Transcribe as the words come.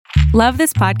Love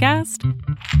this podcast?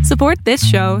 Support this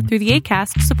show through the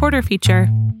Acast supporter feature.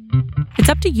 It's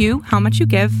up to you how much you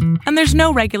give, and there's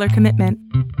no regular commitment.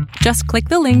 Just click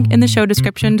the link in the show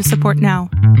description to support now.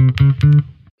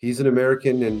 He's an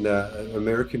American and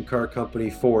American car company,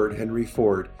 Ford, Henry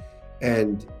Ford.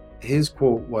 And his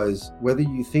quote was, whether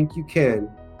you think you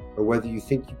can or whether you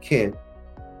think you can't,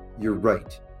 you're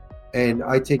right. And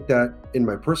I take that in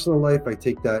my personal life. I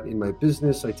take that in my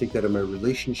business. I take that in my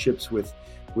relationships with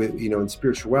in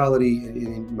spirituality,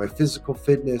 in my physical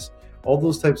fitness, all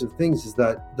those types of things. Is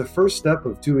that the first step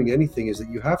of doing anything is that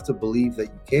you have to believe that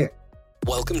you can.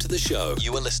 Welcome to the show.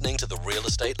 You are listening to the Real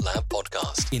Estate Lab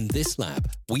podcast. In this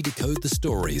lab, we decode the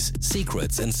stories,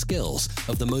 secrets, and skills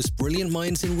of the most brilliant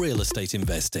minds in real estate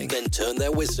investing, then turn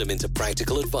their wisdom into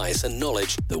practical advice and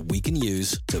knowledge that we can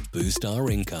use to boost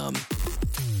our income.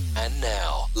 And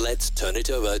now, let's turn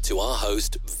it over to our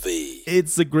host, V.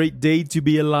 It's a great day to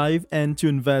be alive and to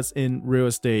invest in real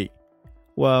estate.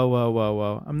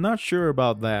 Well. I'm not sure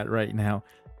about that right now.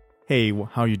 Hey,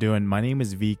 how you doing? My name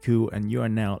is Viku, and you are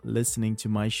now listening to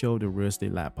my show, the Real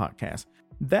Estate Lab podcast.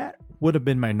 That would have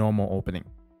been my normal opening,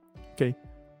 okay?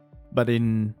 But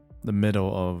in the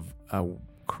middle of a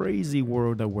crazy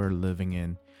world that we're living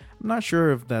in, I'm not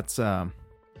sure if that's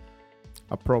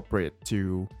appropriate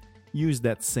to use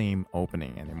that same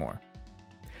opening anymore.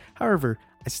 However,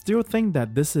 I still think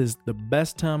that this is the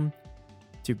best time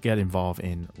to get involved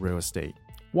in real estate.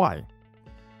 Why?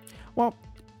 Well,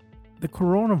 the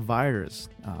coronavirus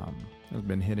has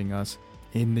been hitting us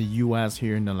in the US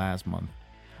here in the last month.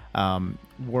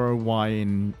 Worldwide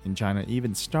in China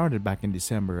even started back in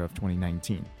December of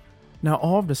 2019. Now,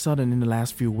 all of a sudden in the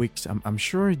last few weeks, I'm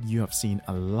sure you have seen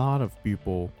a lot of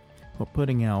people who are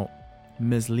putting out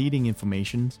misleading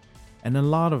information, and a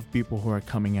lot of people who are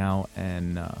coming out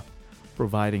and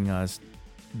providing us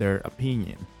their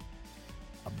opinion.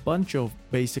 A bunch of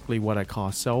basically what I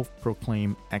call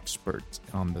self-proclaimed experts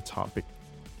on the topic.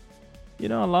 You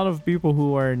know, a lot of people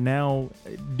who are now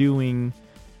doing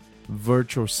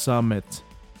virtual summit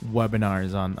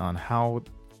webinars on how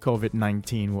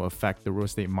COVID-19 will affect the real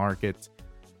estate market,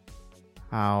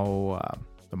 how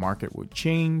the market would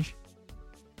change.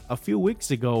 A few weeks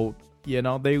ago, you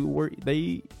know,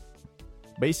 they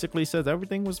basically said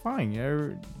everything was fine.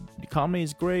 The economy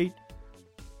is great.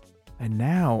 And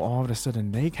now all of a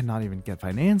sudden they cannot even get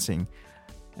financing,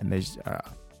 and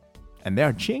they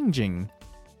are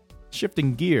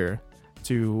shifting gear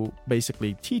to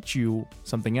basically teach you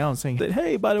something else, saying that,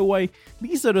 hey, by the way,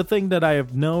 these are the things that I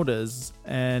have noticed,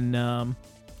 and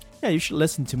you should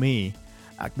listen to me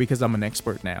because I'm an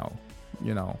expert now,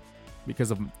 you know,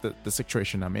 because of the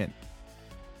situation I'm in.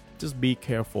 Just be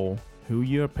careful who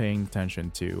you're paying attention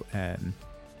to and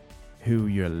who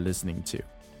you're listening to.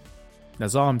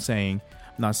 That's all I'm saying.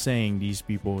 I'm not saying these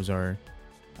people are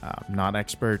not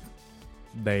expert.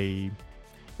 If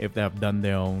they have done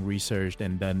their own research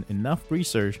and done enough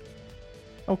research,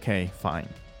 okay, fine.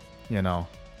 You know,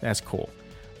 that's cool.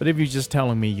 But if you're just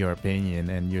telling me your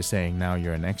opinion and you're saying now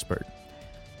you're an expert,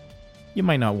 you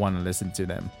might not want to listen to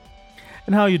them.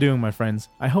 And how are you doing, my friends?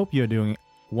 I hope you're doing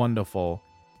wonderful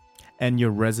and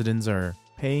your residents are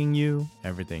paying you.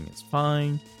 Everything is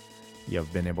fine. You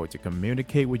have been able to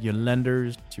communicate with your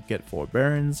lenders to get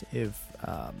forbearance if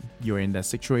you're in that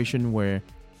situation where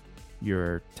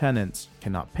your tenants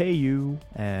cannot pay you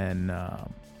and the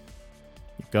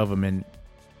government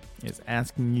is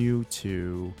asking you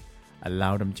to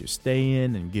allow them to stay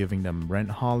in and giving them rent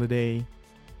holiday.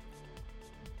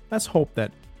 Let's hope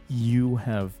that you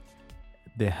have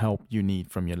the help you need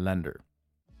from your lender.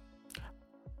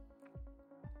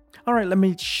 All right, let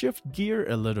me shift gear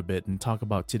a little bit and talk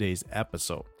about today's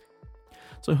episode.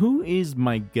 So who is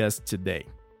my guest today?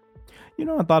 You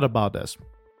know, I thought about this.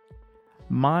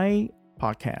 My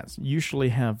podcast usually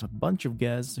have a bunch of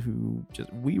guests who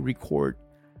we record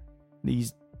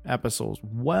these episodes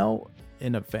well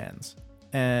in advance.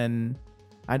 And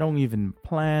I don't even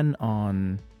plan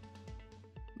on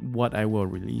what I will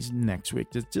release next week.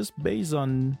 It's just based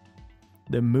on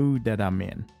the mood that I'm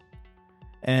in.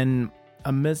 And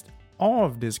amidst all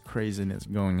of this craziness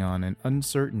going on and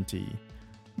uncertainty,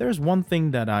 there's one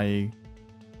thing that I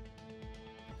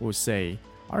will say.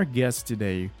 Our guest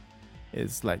today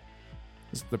is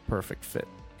the perfect fit.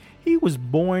 He was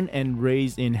born and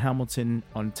raised in Hamilton,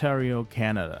 Ontario,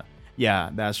 Canada.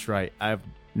 Yeah, that's right. I've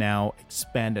now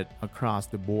expanded across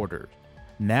the border.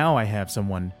 Now I have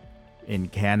someone in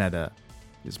Canada.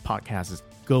 This podcast is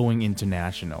going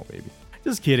international, baby.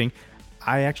 Just kidding.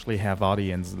 I actually have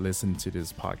audience listen to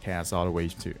this podcast all the way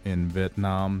to in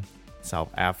Vietnam,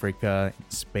 South Africa,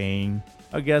 Spain.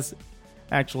 I guess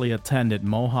actually attended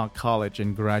Mohawk College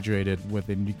and graduated with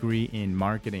a degree in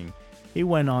marketing. He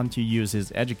went on to use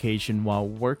his education while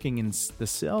working in the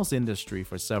sales industry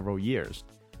for several years.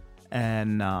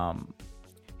 And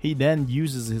he then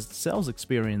uses his sales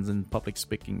experience and public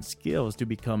speaking skills to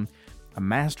become a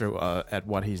master at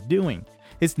what he's doing.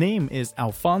 His name is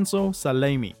Alfonso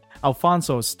Salemi.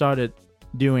 Alfonso started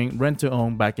doing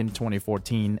rent-to-own back in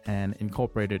 2014 and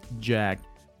incorporated Jag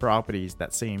Properties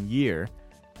that same year.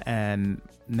 And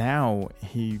now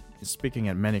he is speaking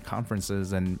at many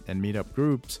conferences and meetup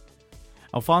groups.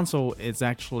 Alfonso is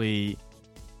actually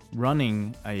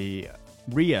running a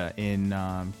RIA in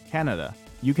Canada.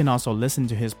 You can also listen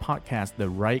to his podcast, the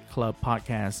Right Club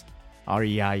Podcast,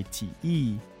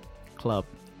 REITE Club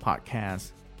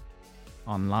Podcast,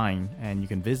 online, and you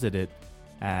can visit it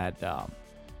at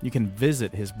you can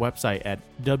visit his website at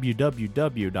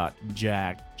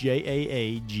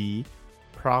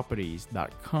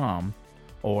www.jaagproperties.com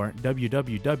or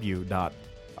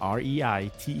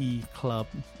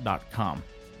www.reiteclub.com.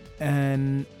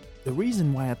 And the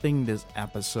reason why I think this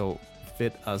episode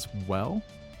fit us well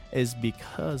is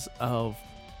because of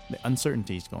the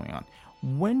uncertainties going on.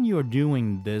 When you're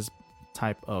doing this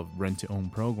type of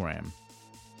rent-to-own program,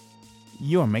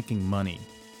 you're making money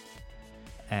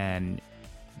and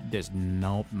there's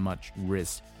not much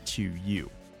risk to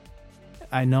you.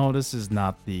 I know this is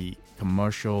not the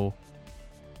commercial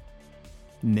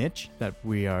niche that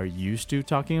we are used to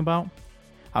talking about.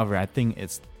 However, I think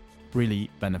it's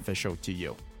really beneficial to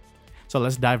you. So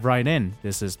let's dive right in.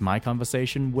 This is my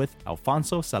conversation with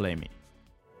Alfonso Salemi.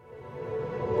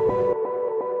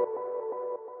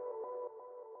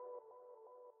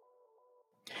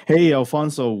 Hey,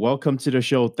 Alfonso, welcome to the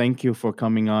show. Thank you for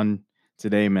coming on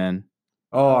today, man.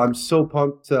 Oh, I'm so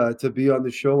pumped to be on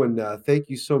the show, and thank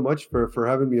you so much for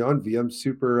having me on, V. I'm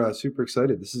super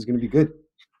excited. This is going to be good.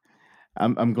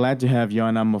 I'm glad to have you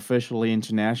on. I'm officially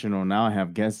international now. I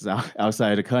have guests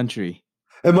outside the country.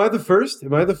 Am I the first?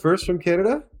 Am I the first from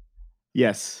Canada?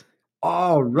 Yes.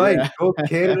 All right. Yeah. Go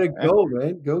Canada, go,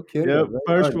 man. Go Canada. Yep.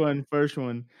 First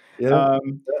one. Yeah.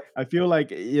 I feel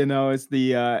like, it's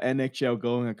the NHL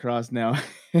going across now.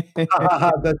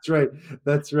 That's right.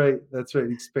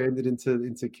 Expanded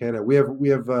into Canada. We have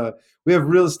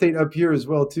real estate up here as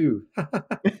well too.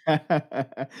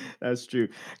 That's true.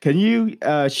 Can you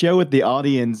share with the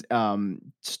audience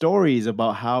stories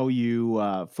about how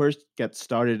you first get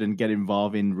started and get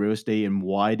involved in real estate, and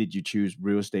why did you choose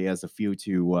real estate as a field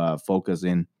to focus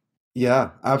in? Yeah,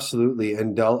 absolutely.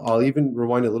 And I'll even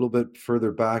rewind a little bit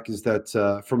further back, is that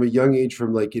from a young age,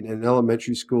 from like in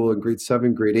elementary school in grade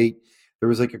 7, grade 8, there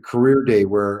was like a career day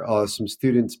where some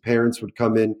students' parents would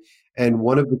come in, and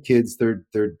one of the kids, their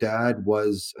dad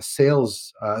was a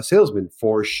salesman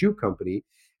for a shoe company,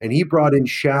 and he brought in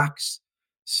Shaq's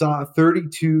saw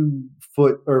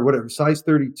 32-foot or whatever size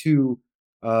 32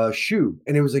 shoe,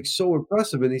 and it was like so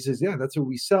impressive. And he says, "Yeah, that's what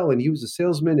we sell." And he was a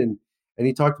salesman, and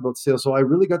he talked about sales. So I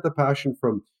really got the passion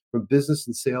from business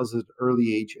and sales at an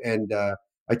early age, and I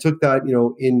took that,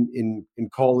 in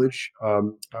college.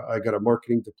 I got a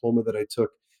marketing diploma that I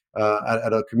took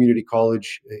at a community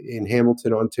college in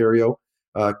Hamilton, Ontario,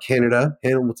 Canada.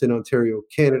 Hamilton, Ontario,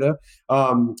 Canada.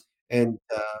 And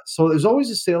so there's always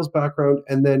a sales background,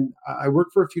 and then I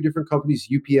worked for a few different companies,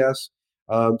 UPS,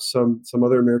 some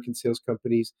other American sales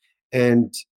companies,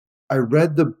 and I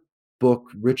read the book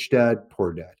Rich Dad,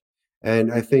 Poor Dad.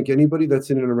 And I think anybody that's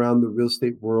in and around the real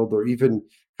estate world, or even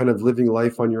kind of living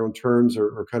life on your own terms,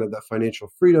 or kind of that financial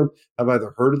freedom, have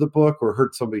either heard of the book or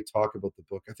heard somebody talk about the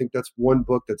book. I think that's one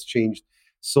book that's changed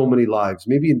so many lives.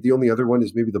 Maybe the only other one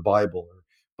is maybe the Bible,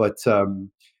 but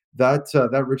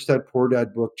that Rich Dad Poor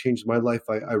Dad book changed my life.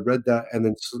 I read that, and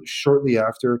then shortly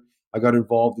after, I got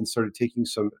involved and started taking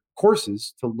some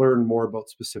courses to learn more about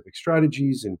specific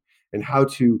strategies and how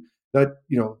to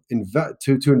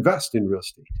invest in real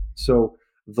estate. So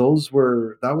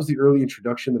that was the early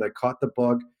introduction that I caught the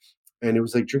bug, and it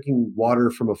was like drinking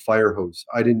water from a fire hose.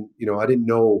 I didn't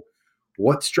know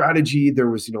what strategy. There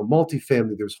was,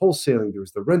 multifamily, there was wholesaling, there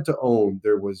was the rent to own,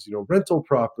 there was, rental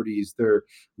properties, there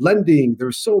lending. There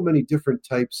were so many different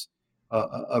types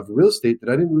of real estate that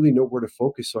I didn't really know where to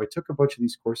focus. So I took a bunch of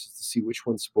these courses to see which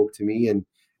one spoke to me.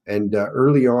 And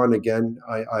early on, again,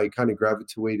 I kind of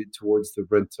gravitated towards the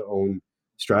rent to own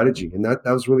strategy, and that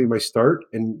was really my start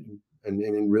and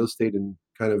in real estate, and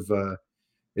kind of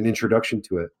an introduction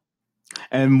to it.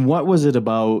 And what was it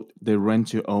about the rent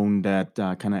to own that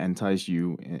kind of enticed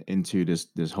you into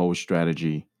this whole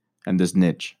strategy and this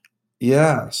niche?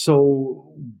 Yeah.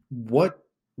 So what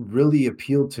really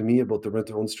appealed to me about the rent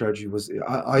to own strategy was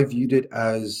I viewed it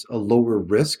as a lower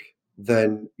risk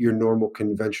than your normal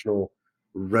conventional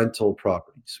rental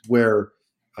properties where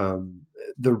um,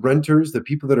 the renters, the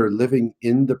people that are living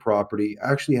in the property,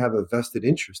 actually have a vested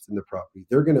interest in the property.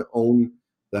 They're going to own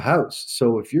the house.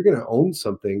 So if you're going to own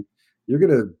something, you're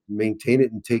going to maintain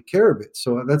it and take care of it.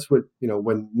 So that's what,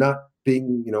 when not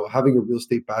being, having a real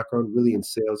estate background, really in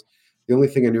sales, the only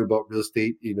thing I knew about real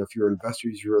estate, if you're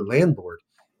investors, you're a landlord.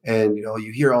 And,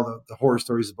 you hear all the horror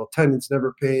stories about tenants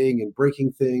never paying and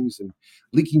breaking things and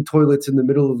leaking toilets in the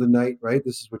middle of the night, right?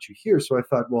 This is what you hear. So I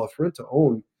thought, well, if rent to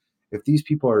own, if these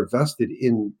people are vested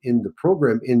in the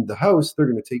program, in the house, they're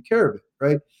going to take care of it,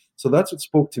 right? So that's what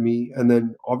spoke to me. And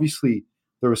then obviously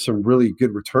there was some really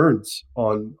good returns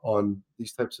on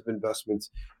these types of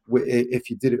investments if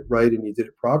you did it right and you did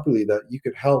it properly, that you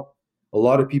could help a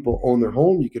lot of people own their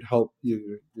home. You could help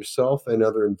yourself and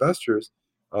other investors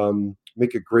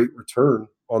make a great return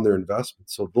on their investment.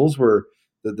 So those were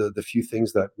the few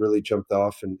things that really jumped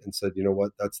off and said, you know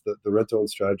what, that's the rent to own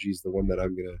strategy is the one that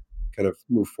I'm going to kind of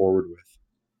move forward with.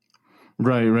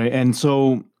 Right, right. And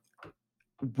so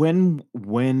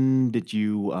when did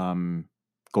you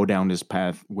go down this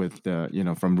path with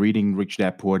the, from reading Rich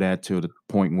Dad Poor Dad to the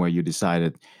point where you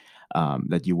decided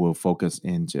that you will focus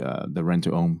into the rent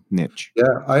to own niche?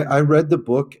 Yeah, I read the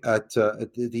book at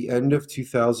the end of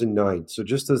 2009. So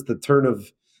just as the turn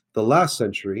of the last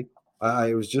century,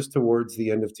 I was just towards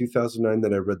the end of 2009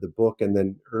 that I read the book, and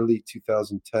then early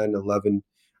 2010, 11,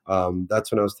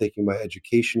 that's when I was taking my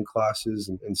education classes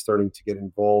and starting to get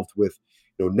involved with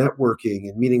networking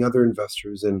and meeting other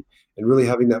investors and really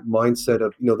having that mindset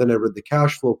of then I read the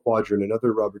Cash Flow Quadrant,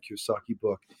 another Robert Kiyosaki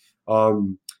book,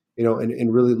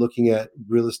 and really looking at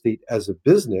real estate as a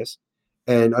business.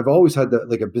 And I've always had that,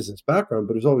 like, a business background,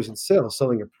 but it was always in sales,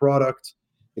 selling a product,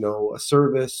 a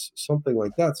service, something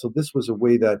like that. So this was a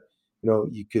way that,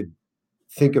 you could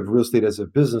think of real estate as a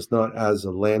business, not as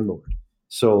a landlord.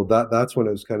 So that's when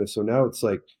it was kind of, so now it's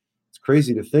like, it's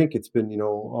crazy to think it's been,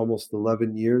 almost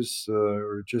 11 years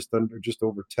or just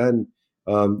over 10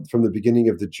 from the beginning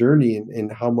of the journey,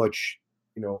 and how much,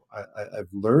 I've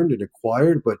learned and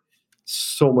acquired, but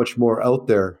so much more out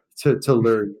there to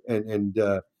learn. And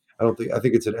I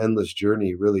think it's an endless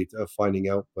journey, really, of finding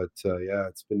out. But yeah,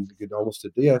 it's been good, almost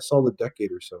a solid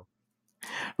decade or so.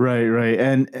 Right, right.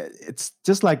 And it's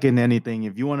just like in anything,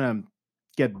 if you want to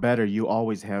get better, you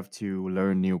always have to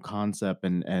learn new concept.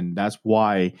 And that's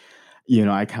why,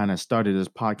 I kind of started this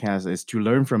podcast, is to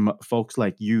learn from folks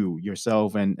like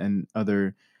yourself, and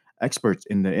other experts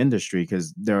in the industry,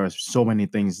 because there are so many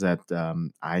things that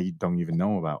I don't even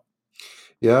know about.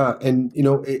 Yeah, and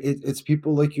it's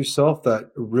people like yourself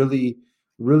that really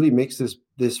makes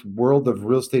this world of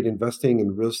real estate investing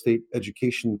and real estate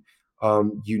education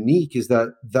unique. Is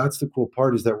that's the cool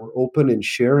part, is that we're open and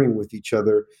sharing with each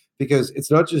other, because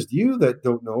it's not just you that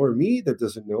don't know, or me that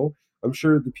doesn't know. I'm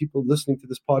sure the people listening to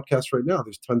this podcast right now,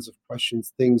 there's tons of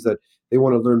questions, things that they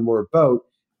want to learn more about.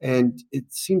 And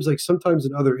it seems like sometimes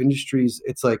in other industries,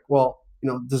 it's like, well,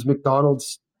 does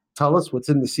McDonald's tell us what's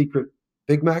in the secret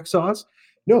Big Mac sauce?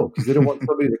 No, because they don't want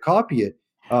somebody to copy it.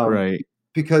 Um, Right.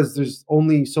 because there's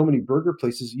only so many burger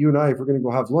places. You and I, if we're going to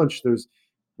go have lunch, we're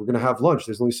going to have lunch.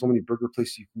 There's only so many burger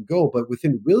places you can go. But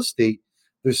within real estate,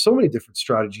 there's so many different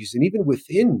strategies, and even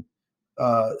within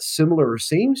similar or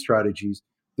same strategies,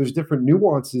 there's different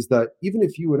nuances that even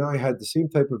if you and I had the same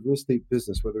type of real estate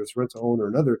business, whether it's rent to own or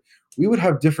another, we would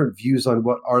have different views on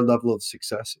what our level of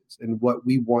success is and what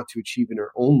we want to achieve in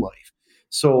our own life.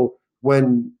 So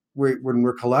when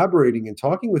we're collaborating and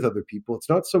talking with other people, it's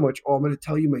not so much, oh, I'm going to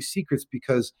tell you my secrets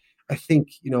because I think,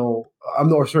 I'm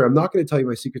not going to tell you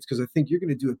my secrets because I think you're going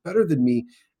to do it better than me.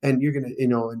 And you're going to,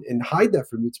 and hide that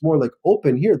from me. It's more like,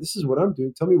 open, here, this is what I'm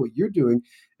doing. Tell me what you're doing.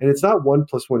 And it's not 1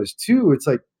 + 1 is 2. It's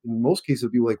like, in most cases,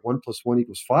 it'll be like 1 + 1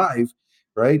 = 5.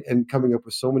 Right. And coming up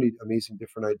with so many amazing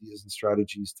different ideas and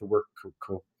strategies to work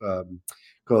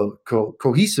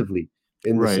cohesively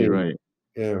in the Right, same. right.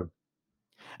 Yeah.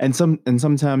 And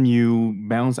sometimes you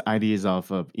bounce ideas off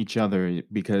of each other,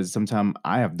 because sometimes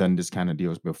I have done this kind of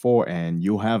deals before and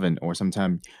you haven't, or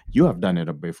sometimes you have done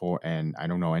it before and I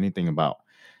don't know anything about.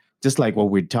 Just like what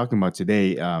we're talking about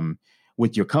today,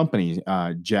 with your company,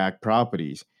 Jack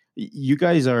Properties. You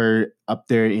guys are up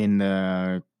there in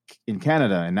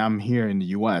Canada, and I'm here in the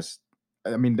U.S.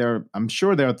 I mean, I'm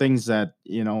sure there are things that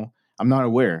I'm not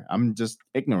aware. I'm just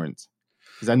ignorant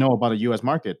because I know about the U.S.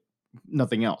 market,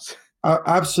 nothing else.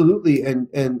 Absolutely, and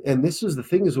this is the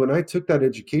thing, is when I took that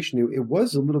education, it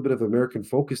was a little bit of American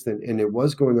focused, and it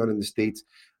was going on in the States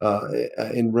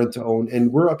in rent to own,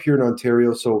 and we're up here in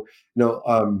Ontario, so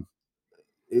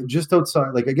just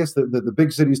outside, like, I guess the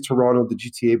big city is Toronto, the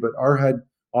GTA, but our head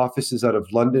office is out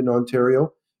of London,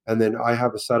 Ontario, And then I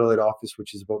have a satellite office,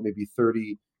 which is about maybe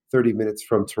 30 minutes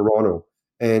from Toronto.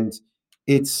 And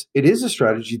it is a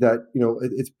strategy that,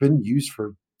 it's been used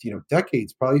for,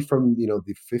 decades, probably from,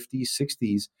 the 50s,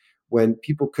 60s, when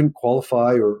people couldn't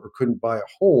qualify or couldn't buy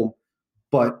a home,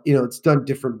 but it's done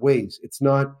different ways. It's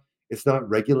not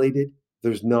regulated.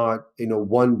 There's not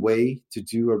one way to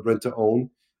do a rent to own.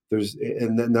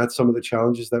 And then that's some of the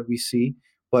challenges that we see.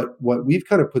 But what we've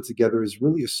kind of put together is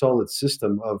really a solid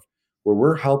system of where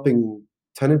we're helping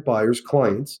tenant buyers,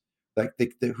 clients,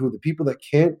 who the people that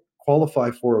can't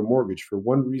qualify for a mortgage for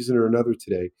one reason or another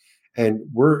today. And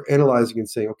we're analyzing and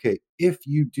saying, okay, if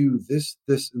you do this,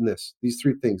 this, and this, these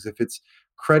three things, if it's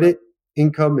credit,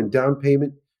 income, and down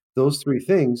payment, those three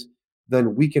things,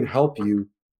 then we can help you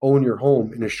own your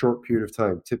home in a short period of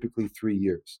time, typically 3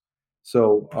 years.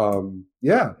 So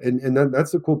yeah, and then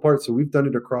that's the cool part. So we've done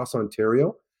it across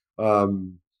Ontario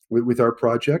with our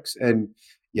projects, and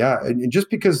yeah, and just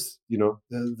because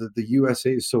the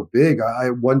USA is so big,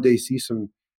 I one day see some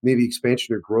maybe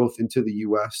expansion or growth into the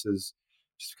US as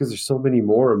just because there's so many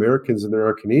more Americans than there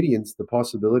are Canadians. The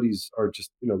possibilities are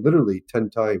just literally 10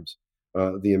 times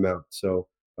the amount. So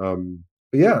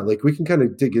but yeah, like we can kind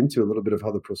of dig into a little bit of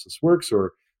how the process works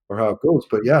or how it goes.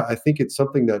 But yeah, I think it's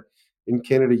something that in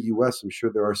Canada, US, I'm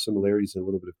sure there are similarities and a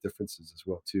little bit of differences as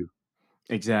well too.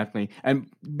 Exactly.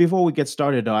 And before we get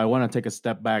started, though, I want to take a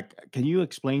step back. Can you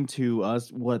explain to us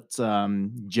what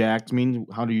Jacked means?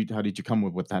 How did you come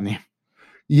up with that name?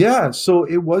 Yeah, so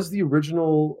it was the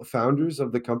original founders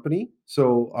of the company.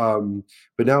 So,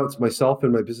 but now it's myself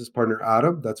and my business partner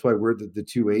Adam. That's why we're the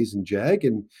two A's in JAG,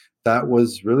 and that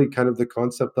was really kind of the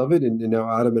concept of it. And now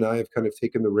Adam and I have kind of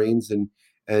taken the reins and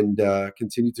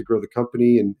continue to grow the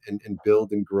company and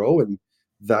build and grow. And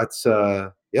that's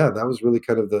yeah, that was really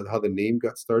kind of how the name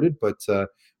got started. But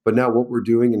now what we're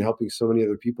doing and helping so many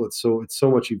other people, it's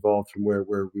so much evolved from where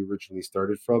we originally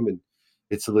started from, and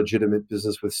it's a legitimate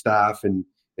business with staff and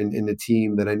a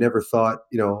team that I never thought,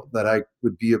 that I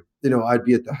would be, I'd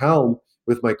be at the helm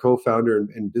with my co-founder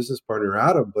and business partner,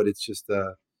 Adam. But it's just,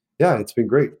 yeah, it's been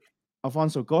great.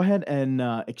 Alfonso, go ahead and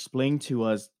explain to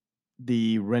us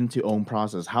the rent to own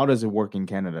process. How does it work in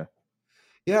Canada?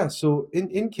 Yeah, so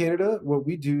in Canada, what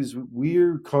we do is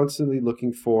we're constantly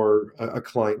looking for a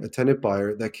client, a tenant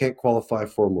buyer that can't qualify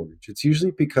for a mortgage. It's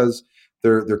usually because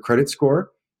their credit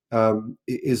score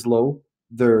is low,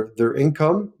 their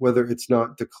income, whether it's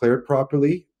not declared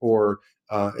properly or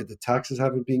the taxes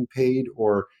haven't been paid,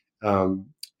 or um,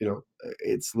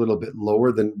 it's a little bit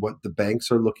lower than what the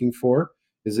banks are looking for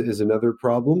is another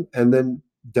problem. And then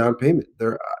down payment,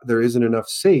 there isn't enough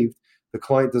saved. The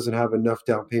client doesn't have enough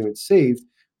down payment saved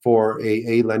for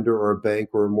a lender or a bank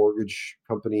or a mortgage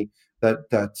company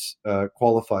that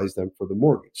qualifies them for the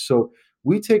mortgage. So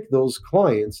we take those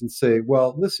clients and say,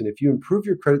 well, listen, if you improve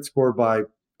your credit score by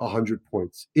 100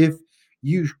 points, if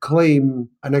you claim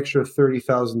an extra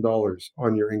 $30,000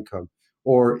 on your income,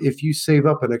 or if you save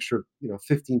up an extra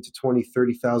 15 to 20,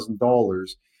 $30,000,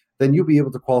 then you'll be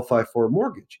able to qualify for a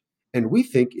mortgage. And we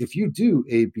think if you do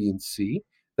A, B, and C,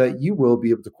 that you will be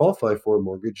able to qualify for a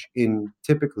mortgage in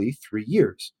typically 3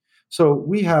 years. So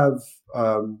we have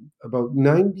about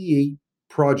 98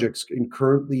 projects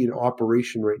currently in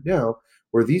operation right now,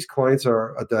 where these clients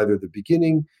are at either the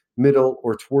beginning, middle,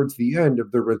 or towards the end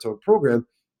of their rental program,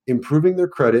 improving their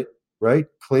credit, right?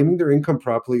 Claiming their income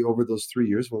properly over those 3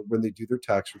 years when they do their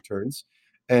tax returns,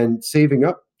 and saving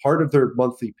up part of their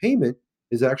monthly payment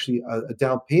is actually a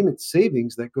down payment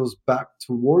savings that goes back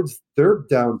towards their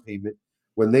down payment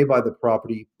when they buy the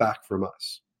property back from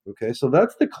us. Okay, so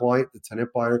that's the client, the tenant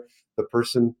buyer, the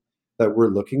person that we're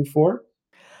looking for.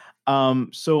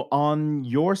 So on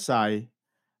your side,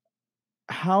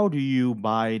 how do you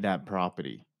buy that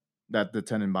property? That the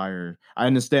tenant buyer. I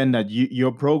understand that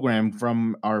your program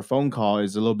from our phone call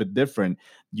is a little bit different.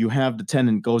 You have the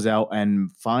tenant goes out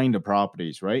and find the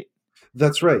properties, right?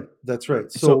 That's right. That's right.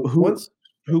 So So who once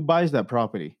who buys that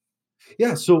property?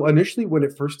 Yeah. So initially, when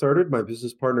it first started, my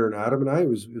business partner and Adam and I, it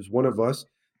was one of us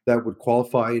that would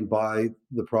qualify and buy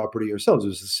the property ourselves. It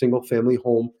was a single family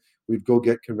home. We'd go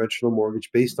get conventional mortgage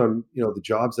based on the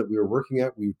jobs that we were working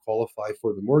at. We would qualify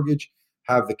for the mortgage,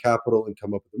 have the capital, and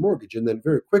come up with the mortgage. And then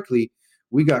very quickly,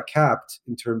 we got capped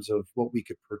in terms of what we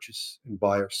could purchase and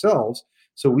buy ourselves.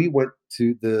 So we went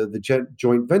to the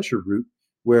joint venture route,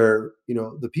 where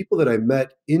the people that I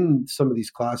met in some of these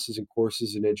classes and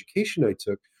courses and education I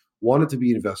took wanted to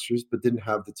be investors but didn't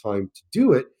have the time to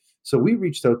do it. So we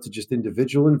reached out to just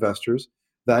individual investors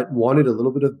that wanted a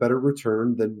little bit of better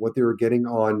return than what they were getting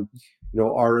on,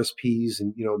 RSPs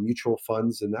and mutual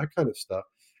funds and that kind of stuff.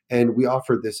 And we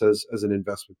offered this as an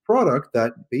investment product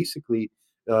that basically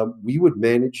We would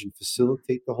manage and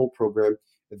facilitate the whole program.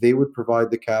 They would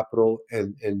provide the capital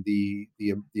and the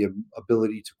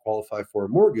ability to qualify for a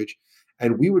mortgage,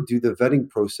 and we would do the vetting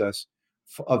process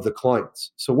of the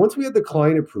clients. So once we had the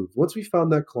client approved, once we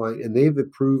found that client and they've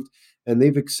approved and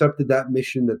they've accepted that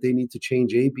mission that they need to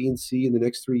change A, B, and C in the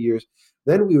next 3 years,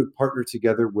 then we would partner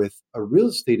together with a real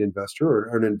estate investor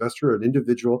or an investor or an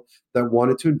individual that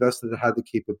wanted to invest that had the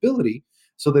capability.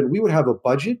 So then we would have a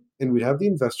budget and we'd have the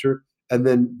investor, and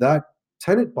then that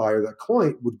tenant buyer, that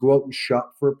client, would go out and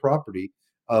shop for a property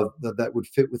that would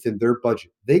fit within their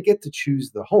budget. They get to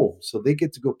choose the home, so they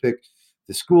get to go pick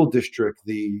the school district,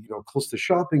 close to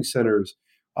shopping centers,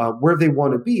 where they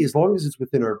want to be, as long as it's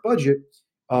within our budget.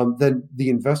 Then the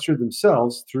investor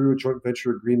themselves, through a joint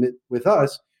venture agreement with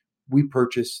us, we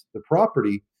purchase the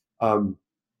property, and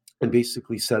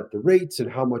basically set the rates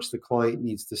and how much the client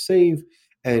needs to save.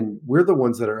 And we're the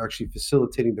ones that are actually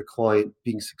facilitating the client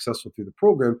being successful through the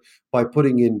program by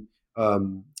putting in,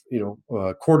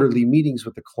 quarterly meetings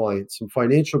with the client, some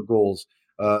financial goals,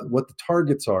 what the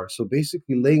targets are. So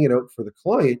basically laying it out for the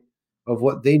client of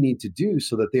what they need to do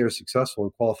so that they are successful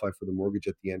and qualify for the mortgage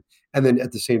at the end. And then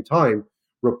at the same time,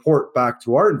 report back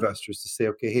to our investors to say,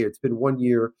 okay, hey, it's been 1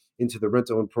 year into the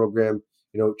rent-to-own program.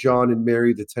 John and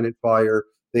Mary, the tenant buyer,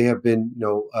 they have been,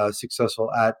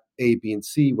 successful at A, B, and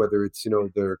C. Whether it's,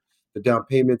 the down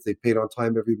payments they paid on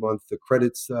time every month, the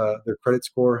credits, their credit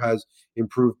score has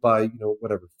improved by,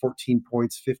 14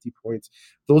 points, 50 points,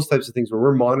 those types of things, where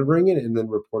we're monitoring it and then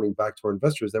reporting back to our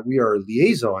investors that we are a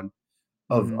liaison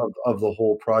of Mhm. of the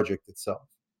whole project itself.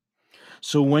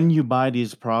 So when you buy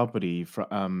these property,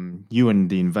 you and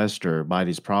the investor buy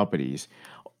these properties,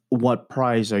 what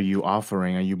price are you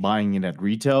offering? Are you buying it at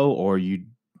retail, or are you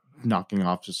knocking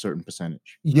off a certain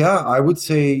percentage? Yeah, I would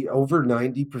say over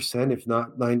 90%, if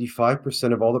not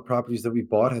 95% of all the properties that we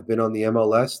bought have been on the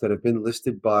MLS, that have been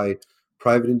listed by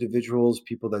private individuals,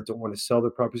 people that don't want to sell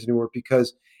their properties anymore,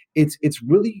 because it's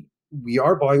really, we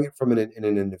are buying it from an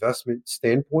investment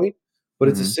standpoint, but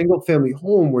it's a Hmm. single family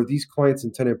home where these clients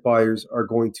and tenant buyers are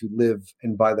going to live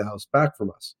and buy the house back from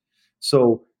us.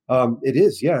 So it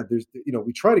is, yeah,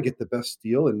 we try to get the best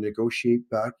deal and negotiate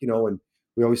back, and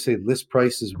we always say list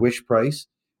price is wish price.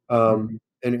 Hmm.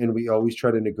 And we always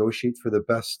try to negotiate for the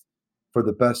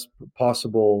best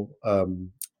possible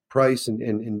price and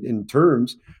in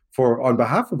terms for on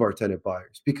behalf of our tenant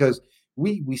buyers, because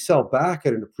we sell back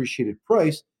at an appreciated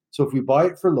price. So if we buy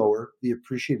it for lower, the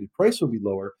appreciated price will be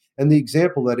lower. And the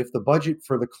example that if the budget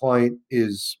for the client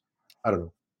is, I don't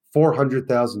know,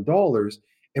 $400,000,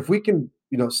 if we can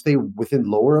stay within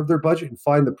lower of their budget and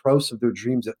find the price of their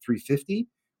dreams at 350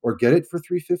 or get it for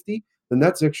 350, then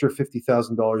that's extra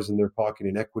 $50,000 in their pocket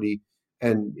in equity.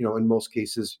 And in most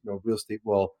cases, real estate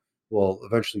will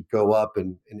eventually go up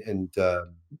and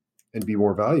be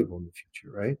more valuable in the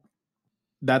future, right?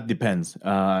 That depends.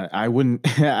 I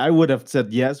wouldn't. I would have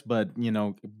said yes, but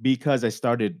because I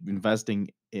started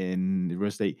investing in real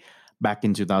estate back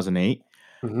in 2008,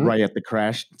 Hmm. right at the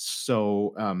crash.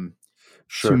 So to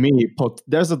Sure. me,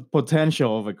 there's a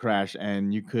potential of a crash,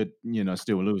 and you could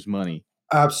still lose money.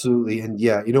 Absolutely. And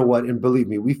yeah, you know what? And believe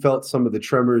me, we felt some of the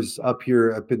tremors up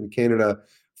in Canada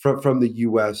from the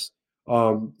US.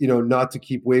 Not to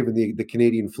keep waving the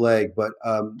Canadian flag, but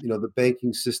the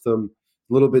banking system,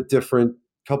 a little bit different,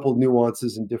 couple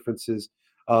nuances and differences.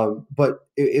 But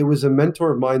it was a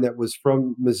mentor of mine that was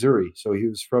from Missouri. So he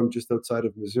was from just outside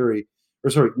of Missouri. Or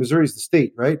sorry, Missouri's the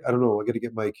state, right? I don't know. I got to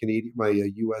get my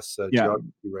US Yeah.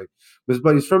 geography right.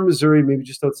 But he's from Missouri, maybe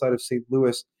just outside of St.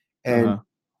 Louis. Uh And huh.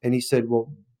 and he said,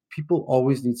 well, people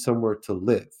always need somewhere to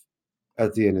live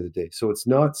at the end of the day. So it's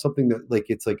not something that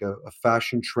it's like a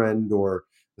fashion trend or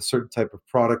a certain type of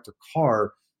product or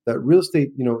car. That real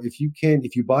estate,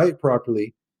 if you buy it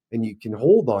properly and you can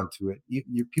hold on to it,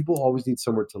 people always need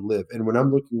somewhere to live. And when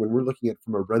we're looking at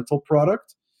from a rental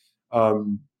product,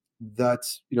 um,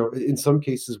 that's, in some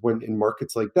cases, when in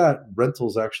markets like that,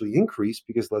 rentals actually increase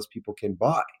because less people can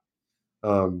buy.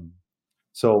 Um,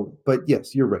 but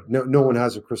yes, you're right. No one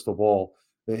has a crystal ball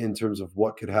in terms of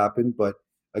what could happen. But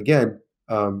again,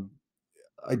 um,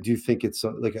 I do think it's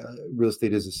real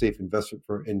estate is a safe investment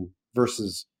for in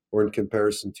versus or in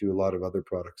comparison to a lot of other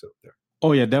products out there.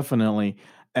 Oh yeah, definitely.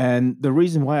 And the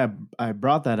reason why I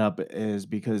brought that up is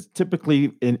because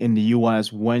typically in the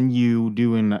US, when you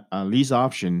do a lease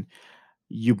option,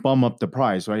 you bump up the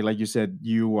price, right? Like you said,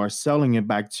 you are selling it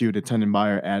back to the tenant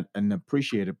buyer at an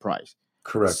appreciated price,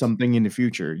 Correct. something in the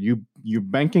future. You're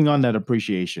banking on that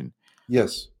appreciation.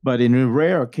 Yes. But in a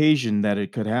rare occasion that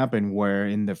it could happen where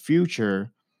in the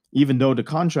future, even though the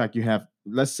contract you have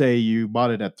let's say you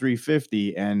bought it at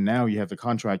 350 and now you have the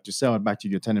contract to sell it back to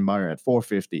your tenant buyer at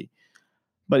 450.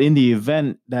 But in the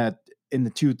event that in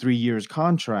the 2-3 years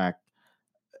contract,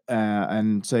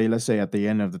 and say, let's say at the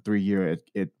end of the 3 year,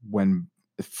 it went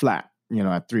flat,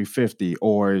 at 350,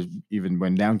 or even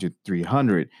went down to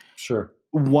 300. Sure.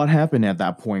 What happened at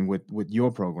that point with your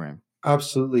program?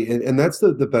 Absolutely, and that's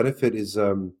the benefit is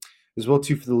as well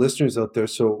too for the listeners out there.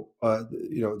 So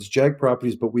it's Jag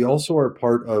Properties, but we also are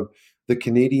part of the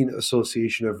Canadian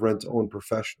Association of Rent-to-Own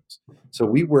Professionals. So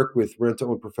we work with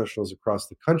rent-to-own professionals across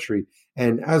the country,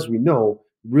 and as we know,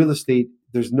 real estate.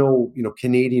 There's no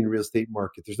Canadian real estate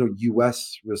market. There's no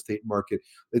U.S. real estate market.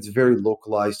 It's very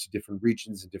localized to different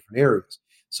regions and different areas.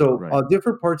 So Right.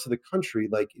 different parts of the country,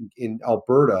 like in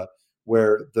Alberta,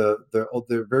 where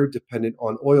they're very dependent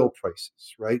on oil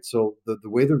prices, right? So the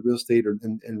way the real estate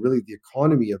and really the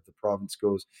economy of the province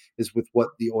goes is with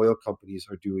what the oil companies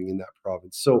are doing in that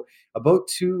province. So about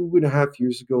 2.5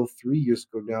 years ago, 3 years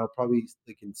ago now, probably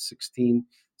like in 16,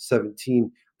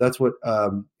 17, that's what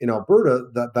in Alberta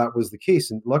that was the case.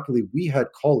 And luckily we had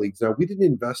colleagues. Now we didn't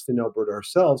invest in Alberta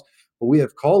ourselves, but we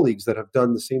have colleagues that have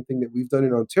done the same thing that we've done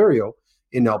in Ontario,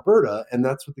 in Alberta, and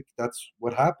that's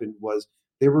what happened was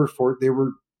they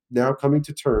were now coming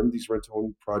to term, these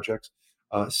rent-to-own projects,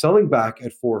 selling back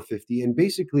at 450, and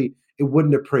basically it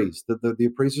wouldn't appraise. The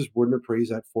appraisers wouldn't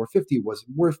appraise at 450. It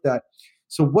wasn't worth that.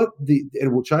 So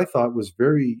which I thought was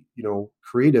very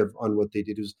creative on what they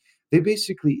did is they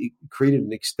basically created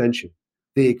an extension.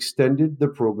 They extended the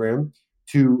program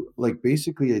to like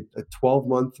basically a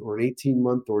 12-month or an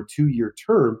 18-month or 2-year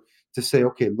term to say,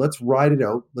 okay, let's ride it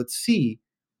out. Let's see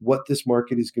what this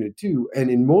market is going to do. And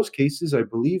in most cases, I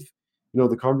believe,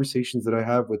 the conversations that I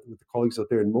have with the colleagues out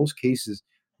there, in most cases,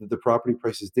 the property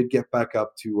prices did get back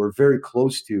up to or very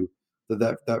close to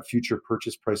that future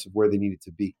purchase price of where they needed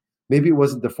to be. Maybe it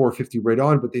wasn't the 450 right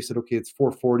on, but they said, okay, it's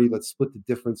 440. Let's split the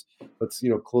difference. Let's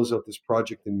close out this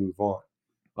project and move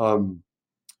on.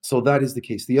 So that is the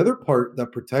case. The other part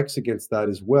that protects against that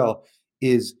as well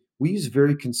is we use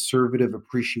very conservative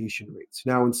appreciation rates.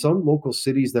 Now, in some local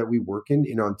cities that we work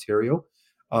in Ontario,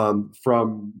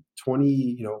 from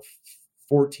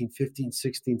 14, 15,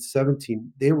 16,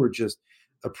 17, they were just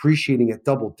appreciating at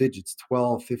double digits,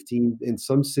 12, 15. In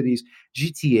some cities,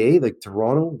 GTA, like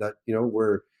Toronto, that,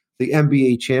 where the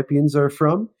NBA champions are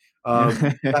from,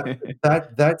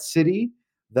 that city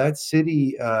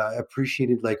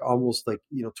appreciated like almost like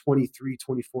 23,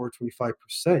 24,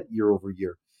 25% year over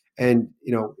year. And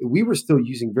we were still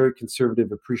using very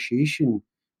conservative appreciation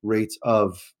rates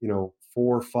of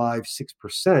 4, 5,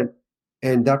 6%,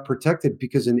 and that protected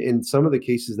because in some of the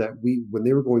cases that when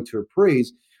they were going to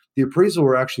appraise, the appraisal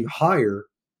were actually higher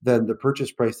than the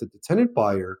purchase price that the tenant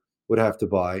buyer would have to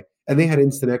buy, and they had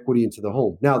instant equity into the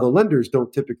home. Now the lenders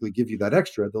don't typically give you that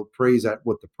extra; they'll appraise at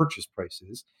what the purchase price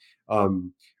is,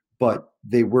 but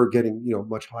they were getting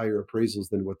much higher appraisals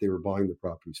than what they were buying the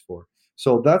properties for.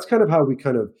 So that's kind of how we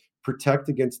kind of protect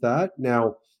against that.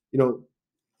 Now,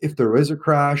 if there is a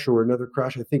crash or another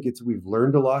crash, I think we've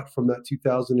learned a lot from that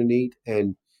 2008,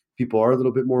 and people are a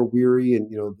little bit more weary, and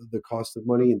the cost of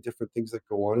money and different things that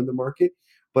go on in the market.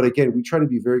 But again, we try to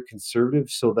be very conservative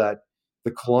so that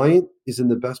the client is in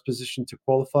the best position to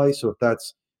qualify. So if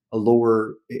that's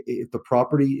if the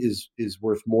property is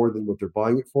worth more than what they're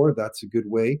buying it for, that's a good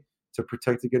way to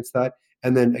protect against that.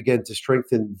 And then again, to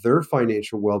strengthen their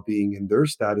financial well-being and their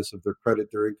status of their credit,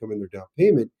 their income, and their down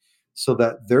payment, so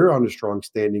that they're on a strong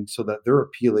standing, so that they're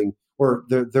appealing, or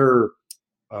they're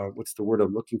what's the word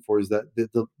I'm looking for, is that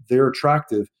they're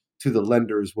attractive to the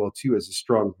lender as well too, as a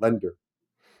strong lender.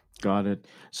 Got it.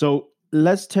 So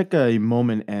let's take a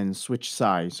moment and switch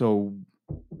sides. So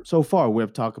far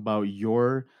we've talked about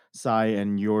your side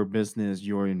and your business,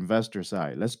 your investor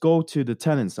side. Let's go to the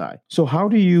tenant side. So how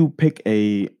do you pick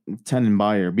a tenant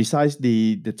buyer besides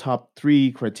the top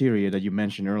 3 criteria that you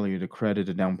mentioned earlier, the credit,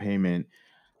 the down payment?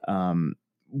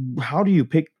 How do you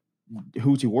pick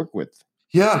who to work with?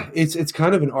 Yeah, it's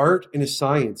kind of an art and a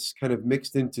science kind of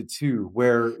mixed into two,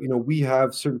 where we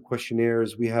have certain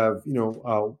questionnaires. We have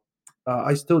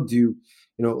I still do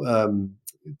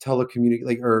telecommunicate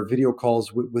like or video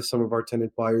calls with some of our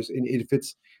tenant buyers, and if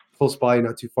it's close by,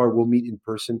 not too far, we'll meet in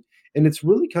person. And it's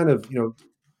really kind of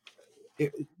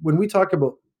when we talk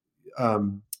about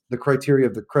the criteria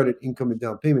of the credit, income, and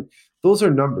down payment, those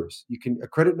are numbers. A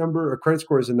credit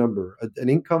score is a number, an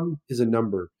income is a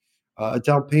number, a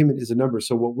down payment is a number.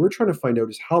 So what we're trying to find out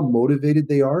is how motivated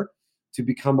they are to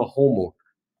become a homeowner,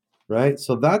 right?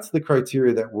 So that's the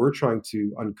criteria that we're trying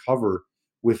to uncover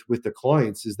with the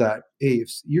clients, is that, hey,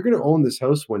 if you're going to own this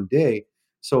house one day,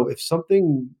 so if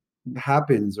something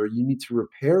happens or you need to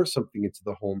repair something into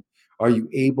the home, are you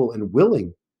able and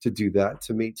willing to do that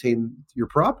to maintain your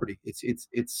property?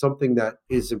 It's something that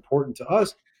is important to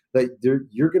us, that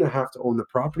you're going to have to own the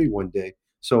property one day.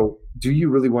 So do you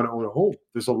really want to own a home?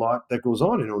 There's a lot that goes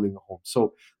on in owning a home.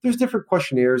 So there's different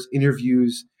questionnaires,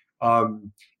 interviews,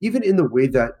 even in the way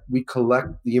that we collect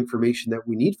the information that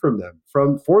we need from them,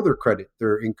 for their credit,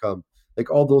 their income, like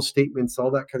all those statements,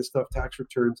 all that kind of stuff, tax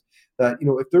returns, that,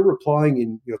 if they're replying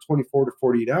in, 24 to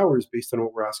 48 hours based on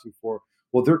what we're asking for,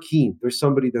 well, they're keen. There's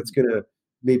somebody that's going to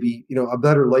maybe, a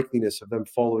better likeliness of them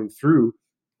following through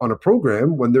on a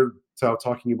program when they're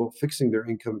talking about fixing their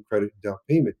income, credit, and down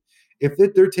payment. If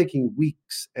they're taking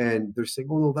weeks and they're saying,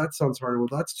 oh, no, that sounds hard, well,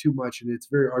 that's too much, and it's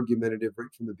very argumentative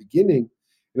right from the beginning,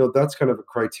 that's kind of a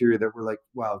criteria that we're like,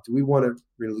 wow, do we want to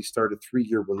really start a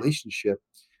 3-year relationship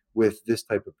with this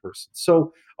type of person?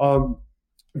 So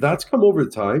that's come over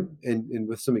time, and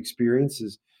with some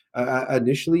experiences.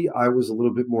 Initially, I was a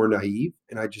little bit more naive,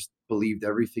 and I just believed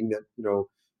everything that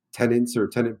tenants or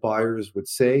tenant buyers would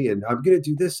say, and I'm going to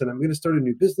do this, and I'm going to start a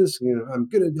new business, I'm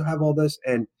going to have all this,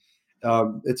 and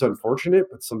it's unfortunate,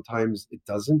 but sometimes it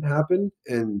doesn't happen,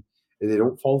 and they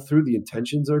don't follow through. The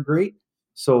intentions are great,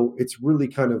 so it's really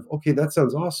kind of, okay, that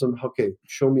sounds awesome. Okay,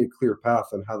 show me a clear path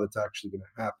on how that's actually going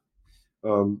to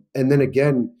happen. And then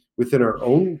again, within our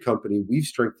own company, we've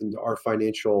strengthened our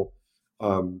financial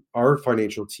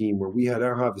team, where we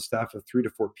now have a staff of 3 to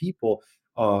 4 people,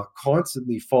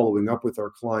 constantly following up with our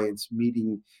clients,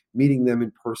 meeting them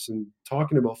in person,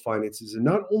 talking about finances, and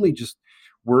not only just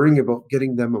worrying about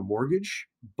getting them a mortgage,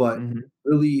 but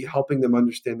really helping them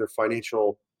understand their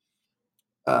financial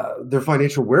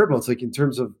whereabouts, like in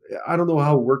terms of, I don't know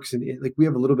how it works like we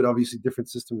have a little bit obviously different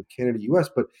system with Canada, US,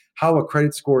 but how a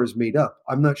credit score is made up.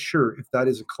 I'm not sure if that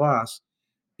is a class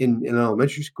in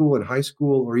elementary school and high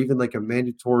school, or even like a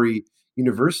mandatory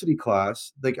university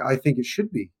class. Like, I think it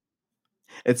should be.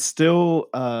 It's still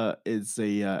it's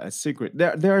a secret.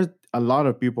 There are a lot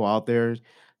of people out there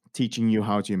teaching you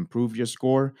how to improve your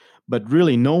score, but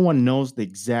really no one knows the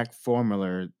exact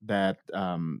formula that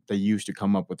they use to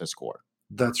come up with a score.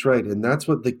 That's right, and that's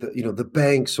what, like, the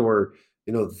banks, or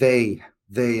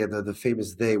the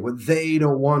famous they, what they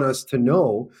don't want us to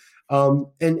know,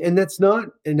 and that's not.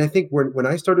 And I think when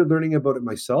I started learning about it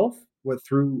myself,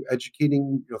 through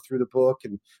educating, through the book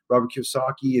and Robert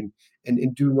Kiyosaki,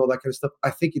 and doing all that kind of stuff, I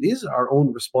think it is our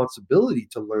own responsibility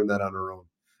to learn that on our own,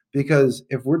 because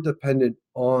if we're dependent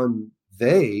on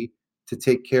they to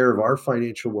take care of our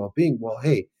financial well-being, well,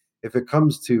 hey, if it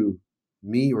comes to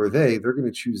me or they're going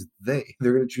to choose they're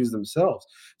going to choose themselves.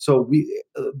 So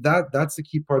that's the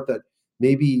key part, that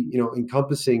maybe,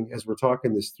 encompassing as we're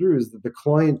talking this through, is that the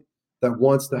client that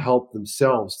wants to help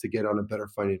themselves to get on a better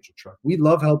financial track. We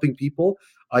love helping people.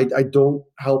 I don't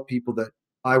help people that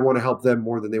I want to help them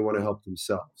more than they want to help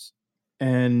themselves.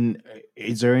 And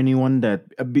is there anyone that,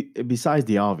 besides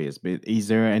the obvious, but is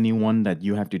there anyone that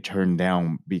you have to turn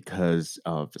down because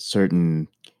of a certain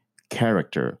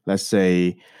character? Let's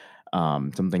say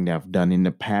something they have done in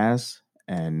the past,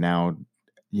 and now,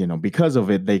 because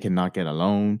of it, they cannot get a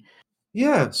loan.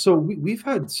 Yeah, so we've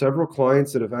had several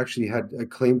clients that have actually had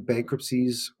claimed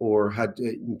bankruptcies, or had,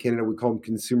 in Canada we call them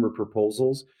consumer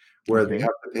proposals, where they Okay.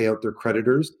 have to pay out their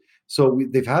creditors. So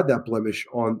they've had that blemish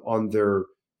on their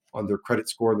credit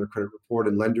score and their credit report,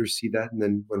 and lenders see that, and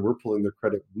then when we're pulling their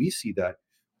credit, we see that.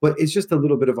 But it's just a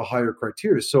little bit of a higher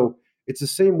criteria. So it's the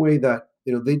same way that,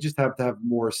 they just have to have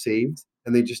more saved,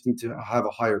 and they just need to have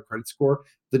a higher credit score.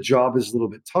 The job is a little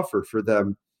bit tougher for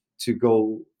them to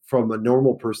go from a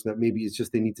normal person that maybe it's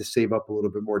just they need to save up a little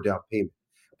bit more down payment.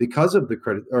 Because of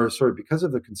because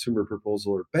of the consumer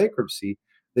proposal or bankruptcy,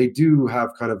 they do have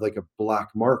kind of like a black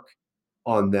mark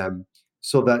on them,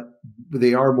 so that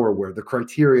they are more aware. The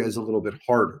criteria is a little bit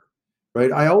harder,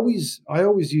 right? I always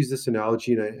use this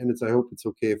analogy, and I hope it's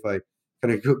okay if I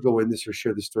kind of go in this or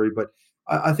share the story, but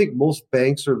I think most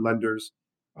banks or lenders,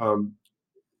 the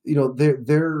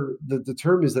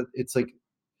term is that it's like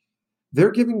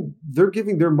they're giving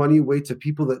their money away to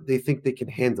people that they think they can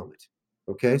handle it.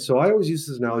 Okay, so I always use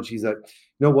this analogy that,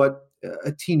 what,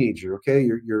 a teenager, okay,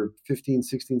 you're 15,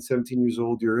 16, 17 years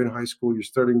old, you're in high school, you're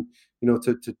starting,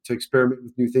 to experiment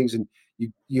with new things, and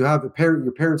you have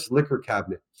your parents' liquor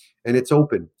cabinet, and it's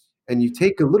open, and you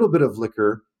take a little bit of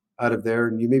liquor out of there,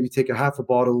 and you maybe take a half a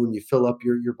bottle, and you fill up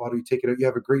your bottle, you take it out, you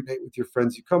have a great night with your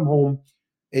friends, you come home,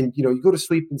 and you go to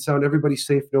sleep and sound, everybody's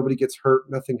safe, nobody gets hurt,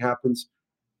 nothing happens.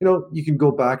 You can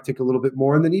go back, take a little bit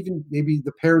more. And then even maybe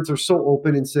the parents are so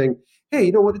open and saying, hey,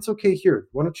 you know what? It's okay here.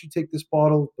 Why don't you take this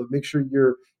bottle, but make sure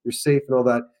you're safe and all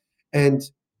that. And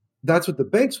that's what the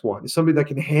banks want, is somebody that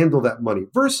can handle that money,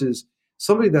 versus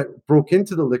somebody that broke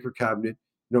into the liquor cabinet,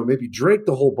 maybe drank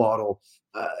the whole bottle,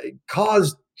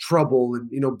 caused trouble,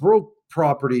 and broke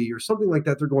property or something like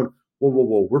that. They're going, whoa, whoa,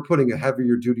 whoa, we're putting a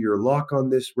heavier duty or lock on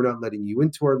this. We're not letting you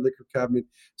into our liquor cabinet.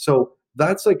 So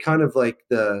that's like kind of like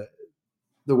the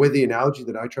way, the analogy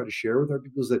that I try to share with our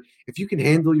people is that if you can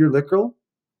handle your liquor,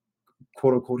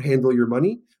 quote unquote, handle your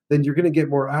money, then you're going to get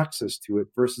more access to it,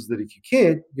 versus that if you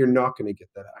can't, you're not going to get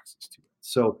that access to it.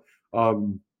 So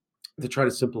to try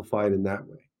to simplify it in that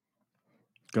way.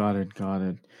 Got it. Got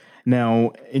it.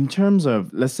 Now, in terms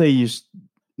of, let's say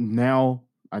now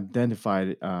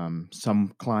identified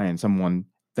some client, someone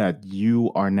that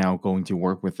you are now going to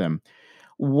work with them,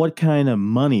 what kind of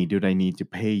money do they need to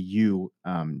pay you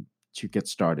to get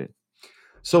started?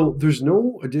 So there's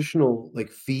no additional like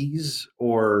fees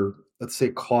or, let's say,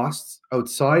 costs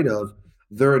outside of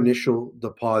their initial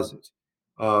deposit.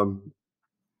 Um,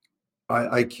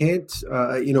 I can't,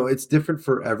 it's different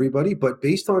for everybody, but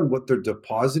based on what their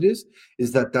deposit is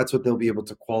that's what they'll be able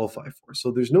to qualify for.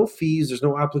 So there's no fees, there's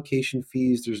no application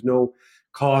fees, there's no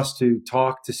cost to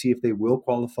talk to see if they will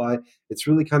qualify. It's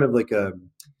really kind of like uh,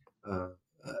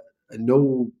 a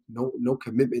no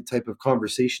commitment type of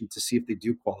conversation to see if they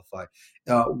do qualify.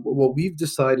 What we've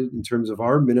decided in terms of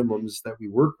our minimums that we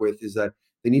work with is that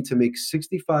they need to make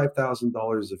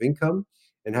 $65,000 of income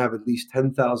and have at least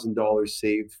 $10,000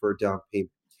 saved for a down payment.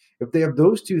 If they have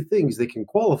those two things, they can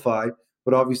qualify,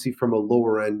 but obviously from a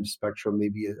lower end spectrum,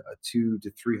 maybe a $200,000 to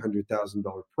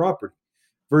 $300,000 property.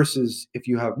 Versus if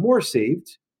you have more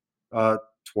saved,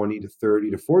 20 to 30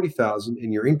 to 40,000,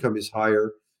 and your income is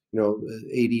higher,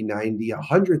 80, 90,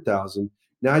 100,000.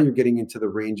 Now you're getting into the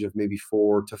range of maybe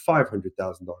 $400,000 to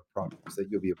 $500,000 properties that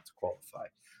you'll be able to qualify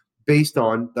based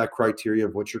on that criteria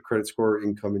of what's your credit score,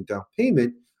 income, and down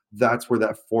payment. That's where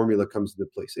that formula comes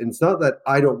into place. And it's not that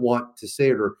I don't want to say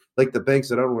it, or like the banks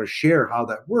that I don't want to share how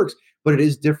that works, but it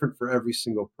is different for every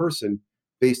single person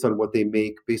based on what they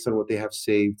make, based on what they have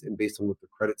saved, and based on what their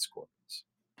credit score is.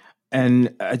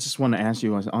 And I just want to ask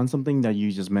you on something that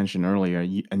you just mentioned earlier,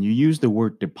 and you used the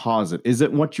word deposit. Is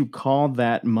it what you call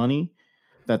that money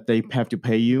that they have to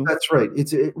pay you? That's right.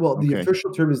 Well, the Okay.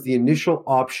 official term is the initial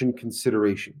option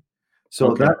consideration.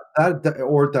 So Okay.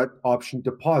 that option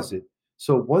deposit.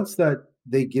 So once that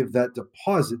they give that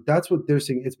deposit, that's what they're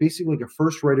saying. It's basically like a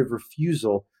first right of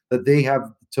refusal that they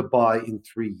have to buy in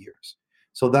 3 years.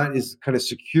 So that is kind of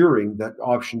securing that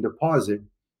option deposit,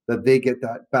 that they get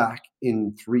that back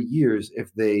in 3 years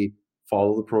if they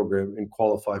follow the program and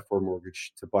qualify for a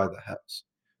mortgage to buy the house.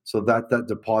 So that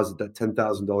deposit, that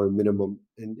 $10,000 minimum,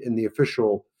 in the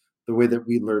official, the way that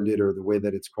we learned it, or the way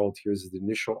that it's called here, is the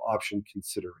initial option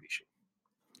consideration.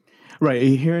 Right.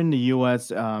 Here in the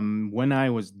US, when I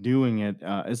was doing it,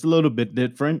 it's a little bit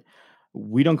different.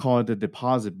 We don't call it a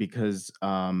deposit because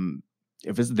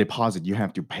if it's a deposit, you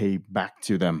have to pay back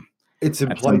to them It's at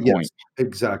some implied, yes, point.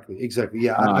 exactly.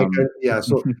 Yeah, Um,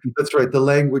 so that's right. The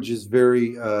language is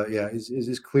very,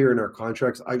 is clear in our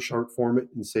contracts. I short form it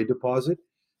and say deposit,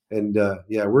 and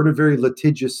yeah, we're in a very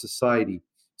litigious society,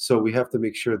 so we have to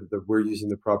make sure that we're using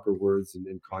the proper words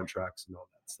and contracts and all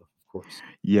that stuff, of course.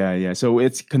 yeah. So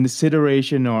it's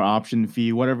consideration or option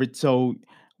fee, whatever. So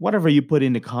whatever you put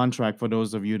in the contract, for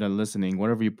those of you that are listening,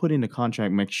 whatever you put in the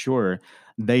contract, make sure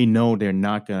they know they're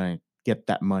not gonna get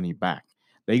that money back.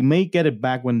 They may get it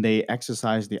back when they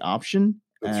exercise the option,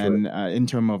 That's right. and in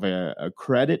terms of a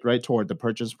credit, right, toward the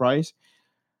purchase price.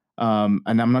 And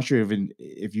I'm not sure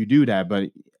if you do that,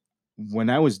 but when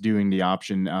I was doing the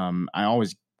option, I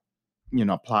always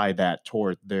apply that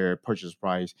toward their purchase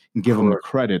price and give them a Correct.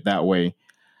 credit that way.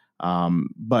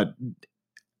 But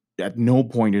at no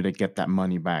point do they get that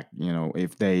money back,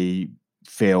 if they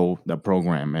fail the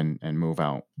program and move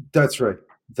out. That's right.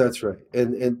 That's right.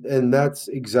 And that's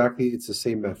exactly, it's the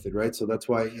same method, right? So that's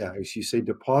why, yeah, if you say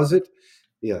deposit,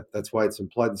 yeah, that's why it's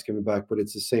implied it's coming back, but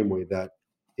it's the same way that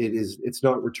it's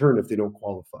not returned if they don't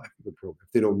qualify for the program,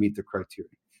 if they don't meet the criteria.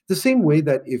 The same way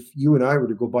that if you and I were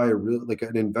to go buy like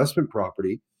an investment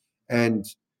property, and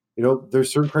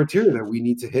there's certain criteria that we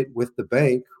need to hit with the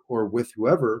bank or with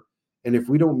whoever, and if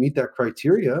we don't meet that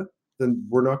criteria, then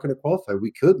we're not going to qualify.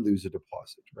 We could lose a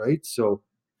deposit, right? So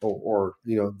or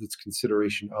this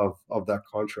consideration of that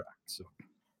contract. So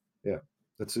yeah,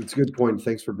 it's a good point.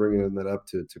 Thanks for bringing that up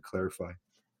to clarify.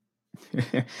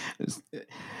 It's-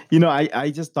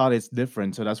 I just thought it's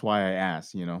different, so that's why I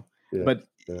asked. Yeah, But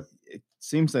yeah, it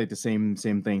seems like the same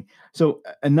thing. So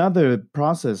another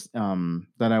process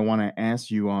that I want to ask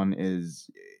you on is,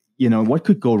 what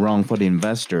could go wrong for the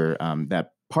investor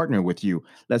that partner with you?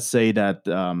 Let's say that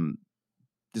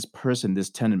this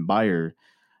tenant buyer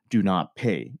do not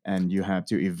pay, and you have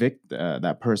to evict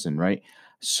that person, right?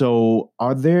 So,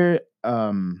 are there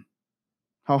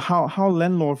how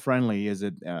landlord friendly is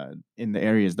it in the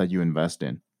areas that you invest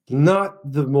in?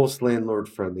 Not the most landlord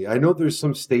friendly. I know there's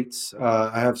some states,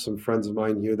 I have some friends of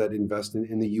mine here that invest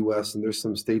in the US, and there's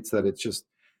some states that it's just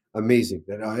amazing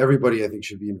that everybody I think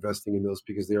should be investing in those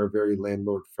because they are very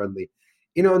landlord friendly.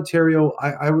 In Ontario,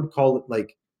 I would call it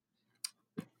like,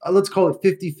 let's call it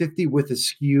 50-50 with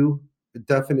a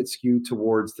definite skew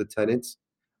towards the tenants.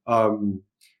 Um,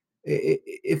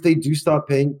 if they do stop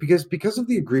paying because of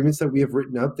the agreements that we have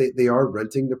written up, they are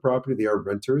renting the property, they are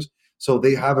renters, so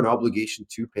they have an obligation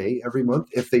to pay every month.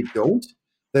 If they don't,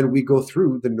 then we go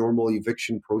through the normal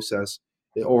eviction process,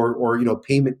 or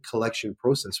payment collection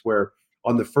process, where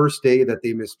on the first day that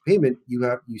they miss payment,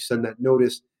 you send that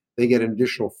notice. They get an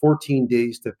additional 14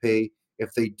 days to pay.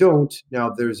 If they don't, now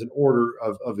there's an order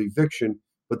of eviction,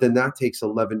 but then that takes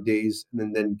 11 days,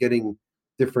 and then getting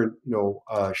different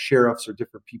sheriffs or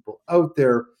different people out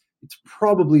there, it's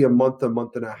probably a month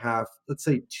and a half, let's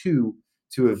say two,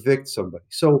 to evict somebody.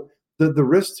 So the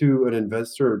risk to an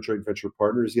investor or joint venture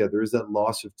partner is, yeah, there is that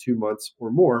loss of 2 months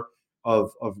or more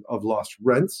of lost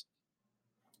rents.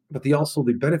 But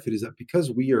the benefit is that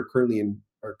because we are currently in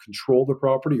or control the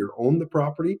property or own the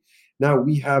property, now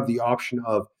we have the option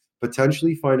of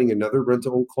potentially finding another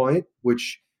rent-to-own client,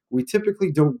 which we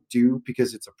typically don't do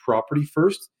because it's a property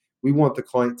first. We want the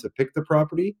client to pick the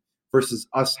property versus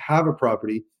us have a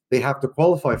property. They have to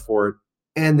qualify for it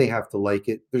and they have to like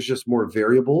it. There's just more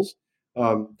variables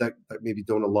that maybe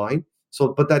don't align. So,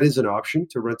 but that is an option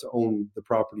to rent to own the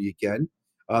property again.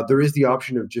 There is the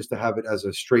option of just to have it as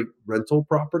a straight rental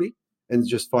property and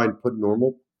just put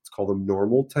normal, let's call them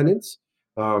normal tenants,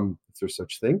 if there's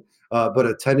such thing. But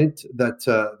a tenant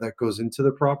that goes into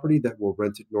the property that will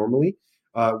rent it normally.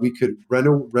 We could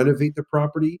renovate the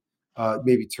property,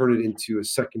 maybe turn it into a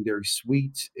secondary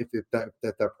suite if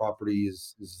that property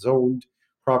is zoned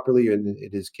properly and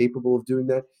it is capable of doing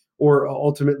that. Or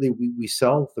ultimately, we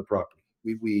sell the property.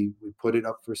 We put it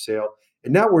up for sale,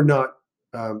 and now we're not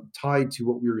tied to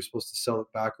what we were supposed to sell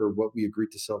it back or what we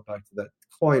agreed to sell it back to that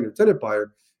client or tenant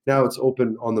buyer. Now it's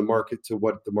open on the market to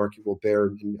what the market will bear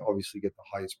and obviously get the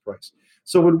highest price.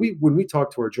 So when we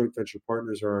talk to our joint venture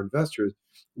partners or our investors,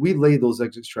 we lay those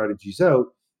exit strategies out,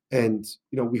 and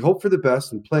we hope for the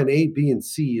best. And plan A, B, and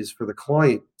C is for the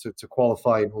client to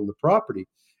qualify and own the property,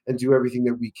 and do everything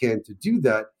that we can to do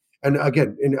that. And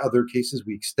again, in other cases,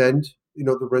 we extend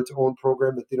the rent to own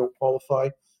program that they don't qualify.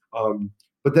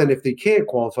 But then if they can't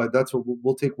qualify, that's what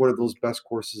we'll take one of those best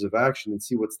courses of action and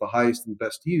see what's the highest and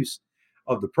best use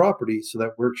of the property, so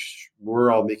that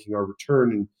we're all making our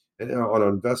return and on our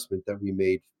investment that we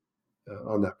made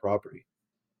on that property.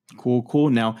 Cool,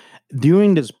 cool. Now,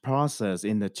 during this process,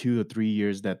 in the 2 or 3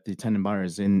 years that the tenant buyer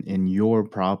is in your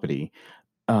property,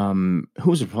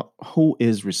 who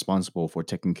is responsible for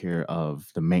taking care of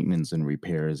the maintenance and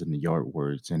repairs and the yard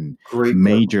works and Great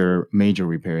question. major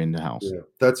repair in the house? Yeah,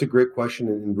 that's a great question.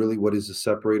 And really, what is the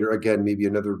separator? Again, maybe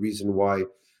another reason why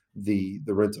the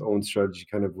rent to own strategy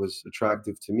kind of was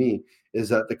attractive to me is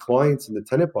that the clients and the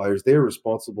tenant buyers, they are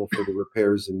responsible for the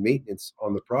repairs and maintenance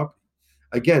on the property.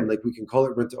 Again, like we can call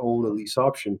it rent to own, a lease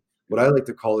option. What I like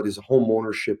to call it is home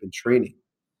ownership and training,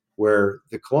 where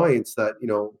the clients that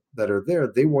are there,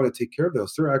 they want to take care of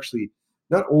those. They're actually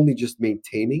not only just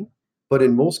maintaining, but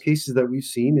in most cases that we've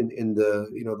seen in the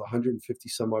 150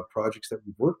 some odd projects that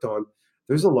we've worked on,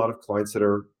 there's a lot of clients that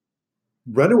are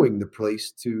renovating the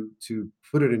place to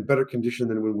put it in better condition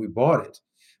than when we bought it,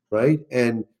 right?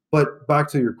 And but back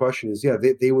to your question is, yeah,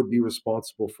 they would be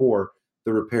responsible for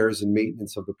the repairs and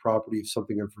maintenance of the property if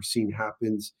something unforeseen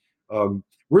happens.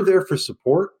 We're there for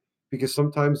support because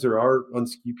sometimes there are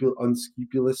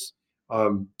unscrupulous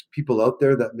people out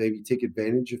there that maybe take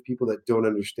advantage of people that don't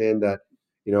understand that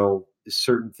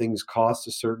certain things cost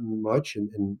a certain much,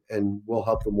 and we'll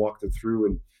help them walk them through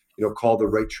and call the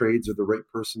right trades or the right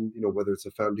person, whether it's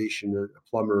a foundation, a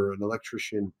plumber, an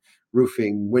electrician,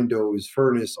 roofing, windows,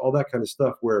 furnace, all that kind of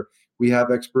stuff, where we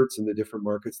have experts in the different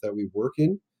markets that we work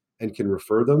in and can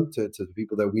refer them to the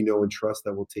people that we know and trust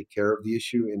that will take care of the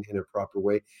issue in a proper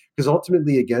way. Because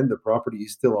ultimately, again, the property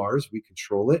is still ours. We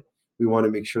control it. We want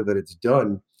to make sure that it's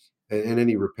done, and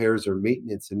any repairs or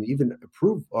maintenance and even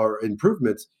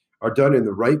improvements are done in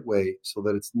the right way, so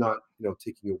that it's not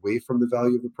taking away from the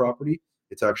value of the property.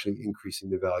 It's actually increasing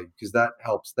the value, because that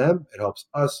helps them, it helps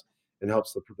us, and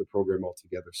helps the program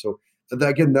altogether. So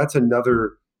again, that's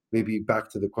another, maybe back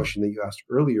to the question that you asked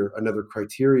earlier, another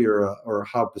criteria or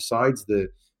how, besides the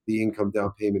income,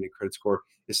 down payment, and credit score,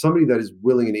 is somebody that is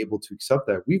willing and able to accept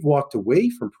that. We've walked away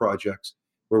from projects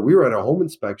where we were at a home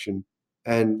inspection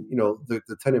And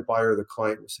the tenant buyer, the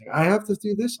client was saying, I have to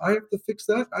do this, I have to fix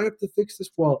that, I have to fix this.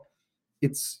 Well,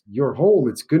 it's your home,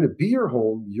 it's going to be your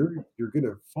home, you're going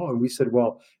to fall. And we said,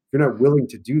 well, if you're not willing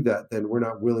to do that, then we're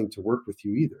not willing to work with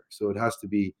you either. So it has to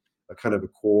be a kind of a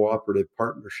cooperative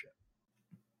partnership.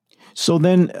 So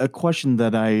then, a question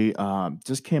that I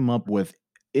just came up with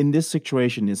in this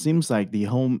situation, it seems like the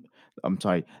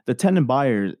tenant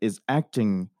buyer is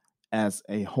acting as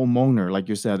a homeowner, like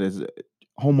you said, as a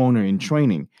homeowner in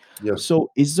training. Yes.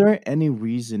 So, is there any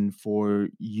reason for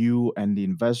you and the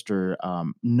investor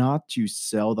not to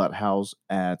sell that house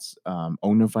as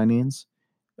owner finance,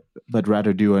 but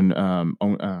rather do an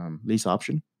lease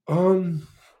option?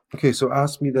 Okay, so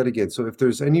ask me that again. So if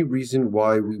there's any reason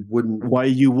why we wouldn't. Why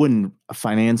you wouldn't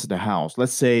finance the house?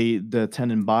 Let's say the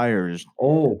tenant buyers,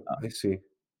 Oh, I see.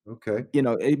 Okay.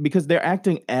 because they're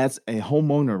acting as a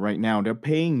homeowner right now. They're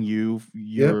paying you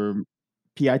Yep. your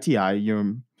PITI,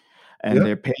 and Yep.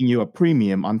 they're paying you a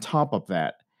premium on top of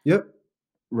that, Yep.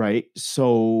 right?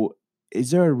 So,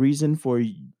 is there a reason for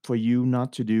you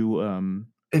not to do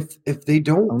If they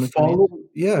don't owner follow, finance?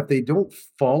 yeah, if they don't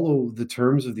follow the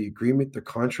terms of the agreement, the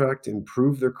contract,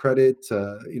 improve their credit,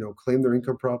 claim their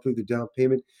income properly, the down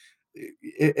payment,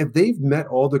 if they've met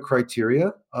all the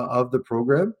criteria of the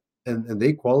program, and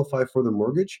they qualify for the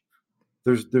mortgage,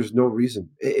 there's no reason.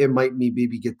 It might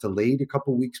maybe get delayed a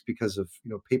couple weeks because of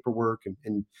paperwork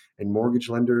and mortgage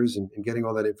lenders and getting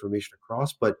all that information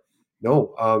across. But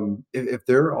no, if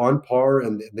they're on par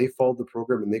and they follow the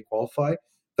program and they qualify,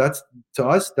 that's to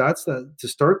us. That's to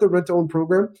start the rent to own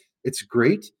program. It's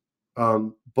great,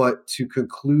 but to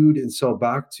conclude and sell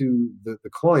back to the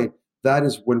client, that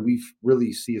is when we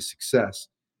really see a success.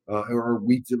 Or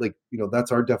we did,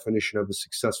 that's our definition of a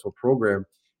successful program.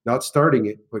 Not starting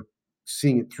it, but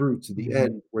seeing it through to the Mhm.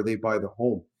 end where they buy the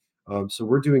home. So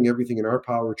we're doing everything in our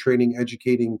power, training,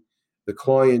 educating the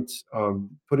client,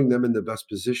 putting them in the best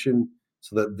position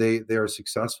so that they are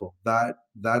successful.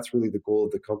 That's really the goal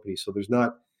of the company. So there's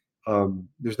not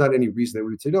any reason that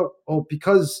we would say no. Oh,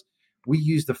 because we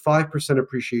used a 5%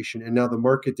 appreciation and now the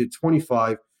market did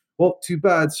 25. Well, too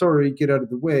bad. Sorry, get out of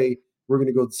the way. We're going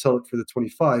to go sell it for the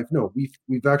 25. No,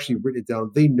 we've actually written it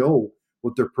down. They know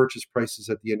what their purchase price is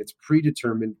at the end. It's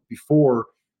predetermined before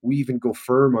we even go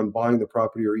firm on buying the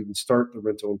property or even start the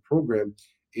rent-to-own program.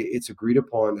 It's agreed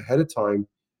upon ahead of time.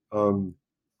 Um,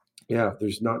 yeah,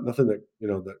 there's nothing that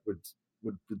that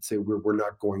would say we're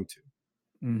not going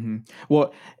to.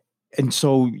 Well, and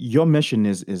so your mission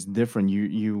is different.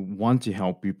 You want to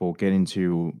help people get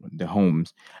into the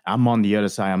homes. I'm on the other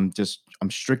side. I'm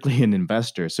strictly an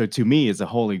investor. So to me, it's a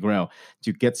holy grail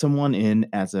to get someone in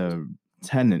as a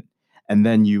tenant, and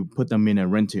then you put them in a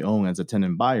rent to own as a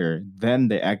tenant buyer. Then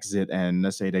they exit, and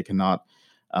let's say they cannot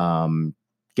um,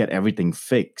 get everything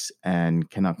fixed and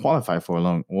cannot qualify for a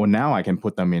loan. Well, now I can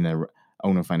put them in a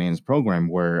owner finance program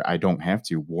where I don't have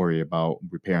to worry about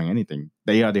repairing anything.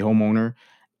 They are the homeowner.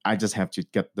 I just have to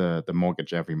get the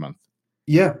mortgage every month.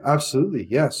 Yeah, absolutely.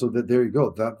 Yeah, so there you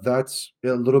go. That's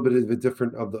a little bit of a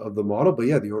different of the model, but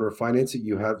yeah, the owner financing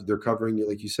you have, they're covering you,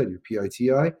 like you said, your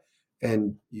PITI,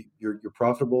 and you're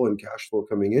profitable and cash flow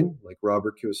coming in. Like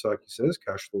Robert Kiyosaki says,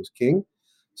 cash flow is king.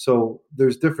 So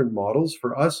there's different models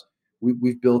for us.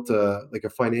 We've built a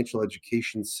financial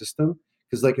education system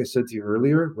because, like I said to you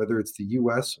earlier, whether it's the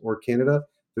U.S. or Canada,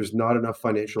 there's not enough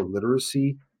financial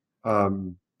literacy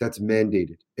that's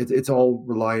mandated. It's all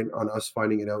reliant on us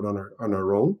finding it out on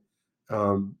our own.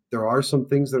 There are some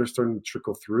things that are starting to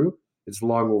trickle through. It's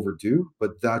long overdue,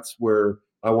 but that's where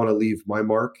I want to leave my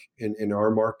mark and our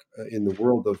mark in the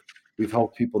world of we've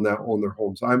helped people now own their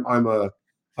homes. I'm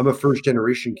a first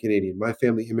generation Canadian. My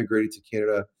family immigrated to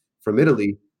Canada from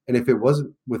Italy, and if it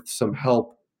wasn't with some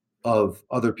help of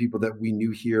other people that we knew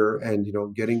here and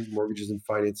getting mortgages and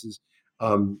finances,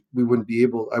 we wouldn't be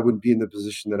able. I wouldn't be in the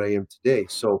position that I am today.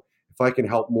 So if I can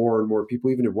help more and more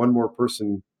people, even if one more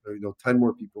person, 10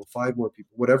 more people, 5 more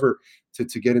people, whatever,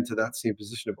 to get into that same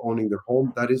position of owning their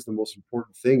home, that is the most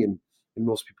important thing in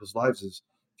most people's lives. Is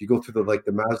if you go through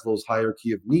the Maslow's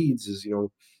hierarchy of needs, is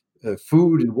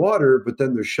food and water, but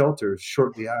then there's shelter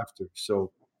shortly after.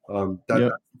 So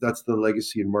Yep. that's the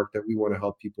legacy and mark that we want to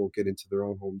help people get into their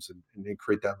own homes and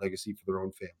create that legacy for their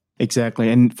own family. Exactly.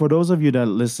 And for those of you that are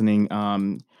listening,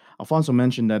 Alfonso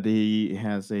mentioned that he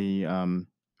has a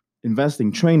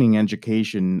investing training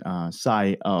education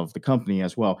side of the company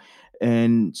as well.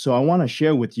 And so I want to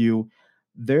share with you,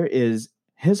 there is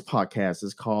his podcast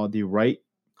is called the Right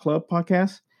Club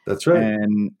Podcast, That's right.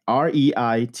 and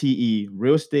REITE,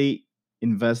 Real Estate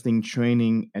Investing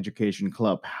Training Education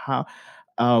Club. How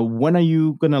when are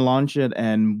you going to launch it,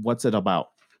 and what's it about?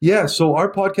 Yeah, so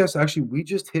our podcast actually we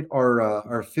just hit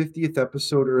our 50th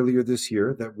episode earlier this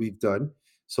year that we've done.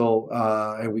 So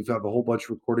and we've have a whole bunch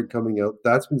recorded coming out.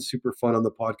 That's been super fun on the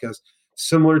podcast.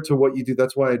 Similar to what you do.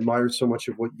 That's why I admire so much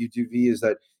of what you do, V, is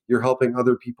that you're helping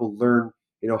other people learn,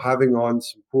 having on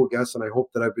some cool guests, and I hope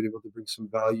that I've been able to bring some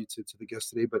value to the guests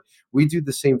today. But we do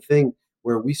the same thing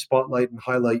where we spotlight and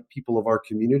highlight people of our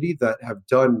community that have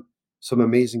done some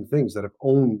amazing things, that have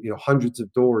owned, hundreds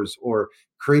of doors, or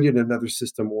created another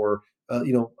system, or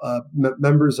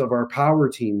members of our power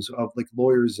teams of like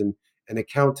lawyers and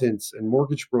accountants and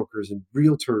mortgage brokers and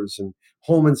realtors and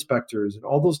home inspectors and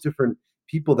all those different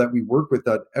people that we work with,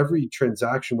 that every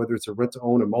transaction, whether it's a rent to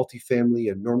own, a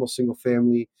multifamily, a normal single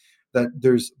family, that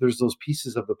there's those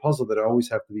pieces of the puzzle that always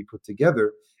have to be put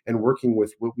together, and working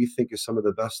with what we think is some of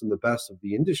the best and the best of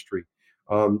the industry.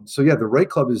 So yeah, the Right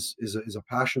Club is a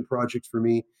passion project for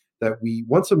me, that we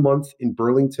once a month in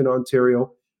Burlington,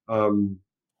 Ontario, um,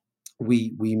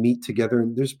 we meet together,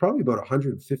 and there's probably about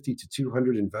 150 to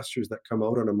 200 investors that come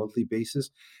out on a monthly basis.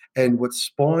 And what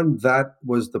spawned that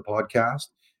was the podcast,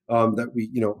 that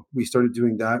we started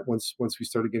doing that once we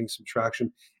started getting some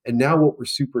traction. And now what we're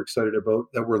super excited about,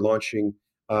 that we're launching,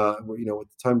 at the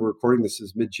time we're recording this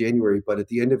is mid-January, but at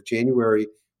the end of January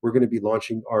we're going to be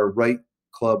launching our Right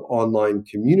Club online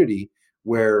community,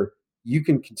 where you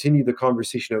can continue the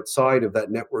conversation outside of that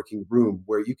networking room,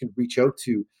 where you can reach out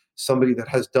to somebody that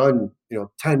has done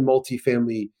 10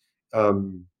 multifamily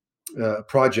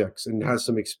projects and has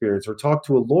some experience, or talk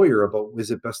to a lawyer about,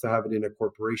 is it best to have it in a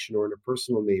corporation or in a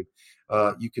personal name.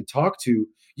 You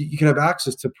can have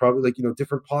access to probably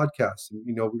different podcasts, and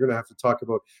we're going to have to talk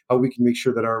about how we can make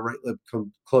sure that our Right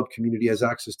Club community has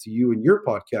access to you and your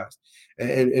podcast,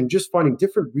 and just finding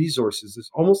different resources. It's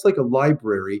almost like a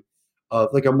library, of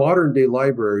like a modern day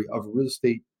library of real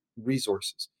estate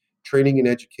resources, training and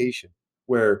education,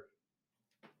 where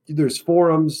there's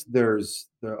forums, there's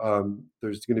going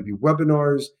to be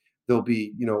webinars, there'll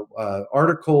be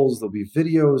articles, there'll be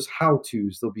videos, how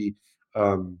tos, there'll be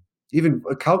even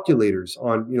calculators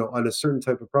on a certain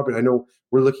type of property. I know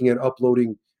we're looking at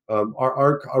uploading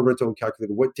our rent-own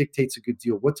calculator, what dictates a good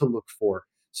deal, what to look for.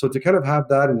 So to kind of have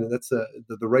that, and that's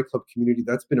the Right Club community,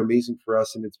 that's been amazing for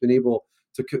us, and it's been able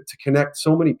to connect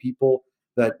so many people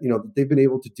that they've been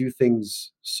able to do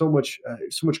things so much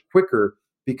quicker,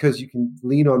 because you can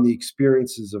lean on the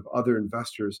experiences of other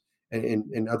investors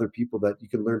and other people, that you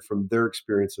can learn from their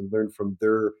experience and learn from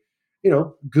their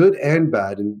good and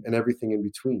bad, and everything in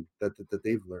between that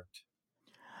they've learned.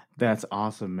 That's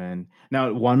awesome, man.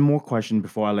 Now, one more question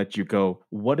before I let you go.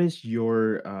 What is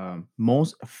your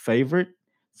most favorite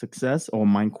success or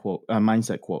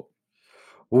mindset quote?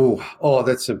 Oh,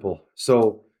 that's simple.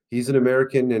 So he's an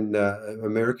American, and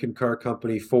American car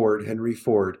company, Henry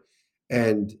Ford.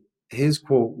 And his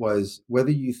quote was,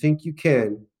 whether you think you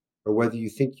can or whether you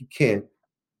think you can't,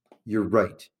 you're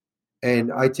right.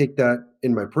 And I take that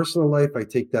in my personal life. I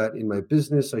take that in my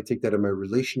business. I take that in my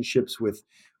relationships with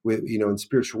in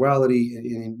spirituality,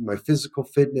 in my physical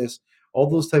fitness, all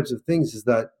those types of things. Is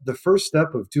that the first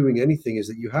step of doing anything, is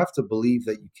that you have to believe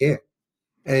that you can.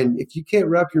 And if you can't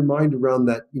wrap your mind around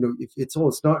that, if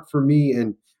it's not for me,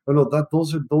 and oh no,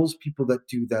 those are those people that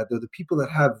do that. They're the people that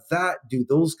have that do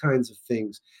those kinds of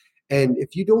things. And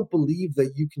if you don't believe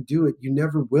that you can do it, you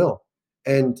never will.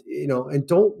 And and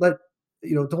don't let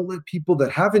people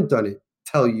that haven't done it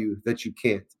tell you that you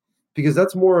can't, because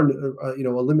that's more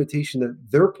a limitation that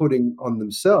they're putting on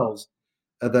themselves,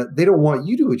 that they don't want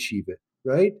you to achieve it,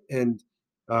 right? And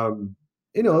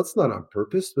it's not on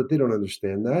purpose, but they don't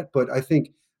understand that. But I think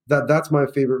that that's my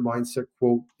favorite mindset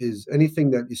quote, is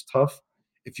anything that is tough,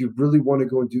 if you really want to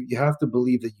go and do it, you have to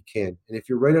believe that you can. And if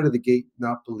you're right out of the gate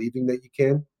not believing that you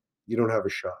can, you don't have a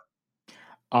shot.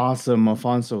 Awesome,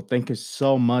 Alfonso. Thank you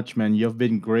so much, man. You've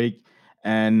been great.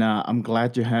 And I'm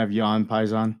glad to have you on,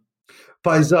 Paisan.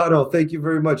 Paisano, thank you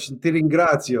very much. Ti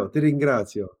ringrazio.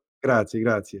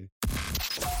 Grazie.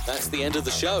 That's the end of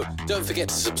the show. Don't forget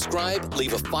to subscribe,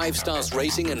 leave a 5-star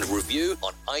rating and review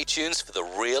on iTunes for the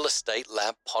Real Estate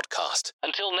Lab podcast.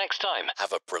 Until next time,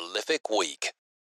 have a prolific week.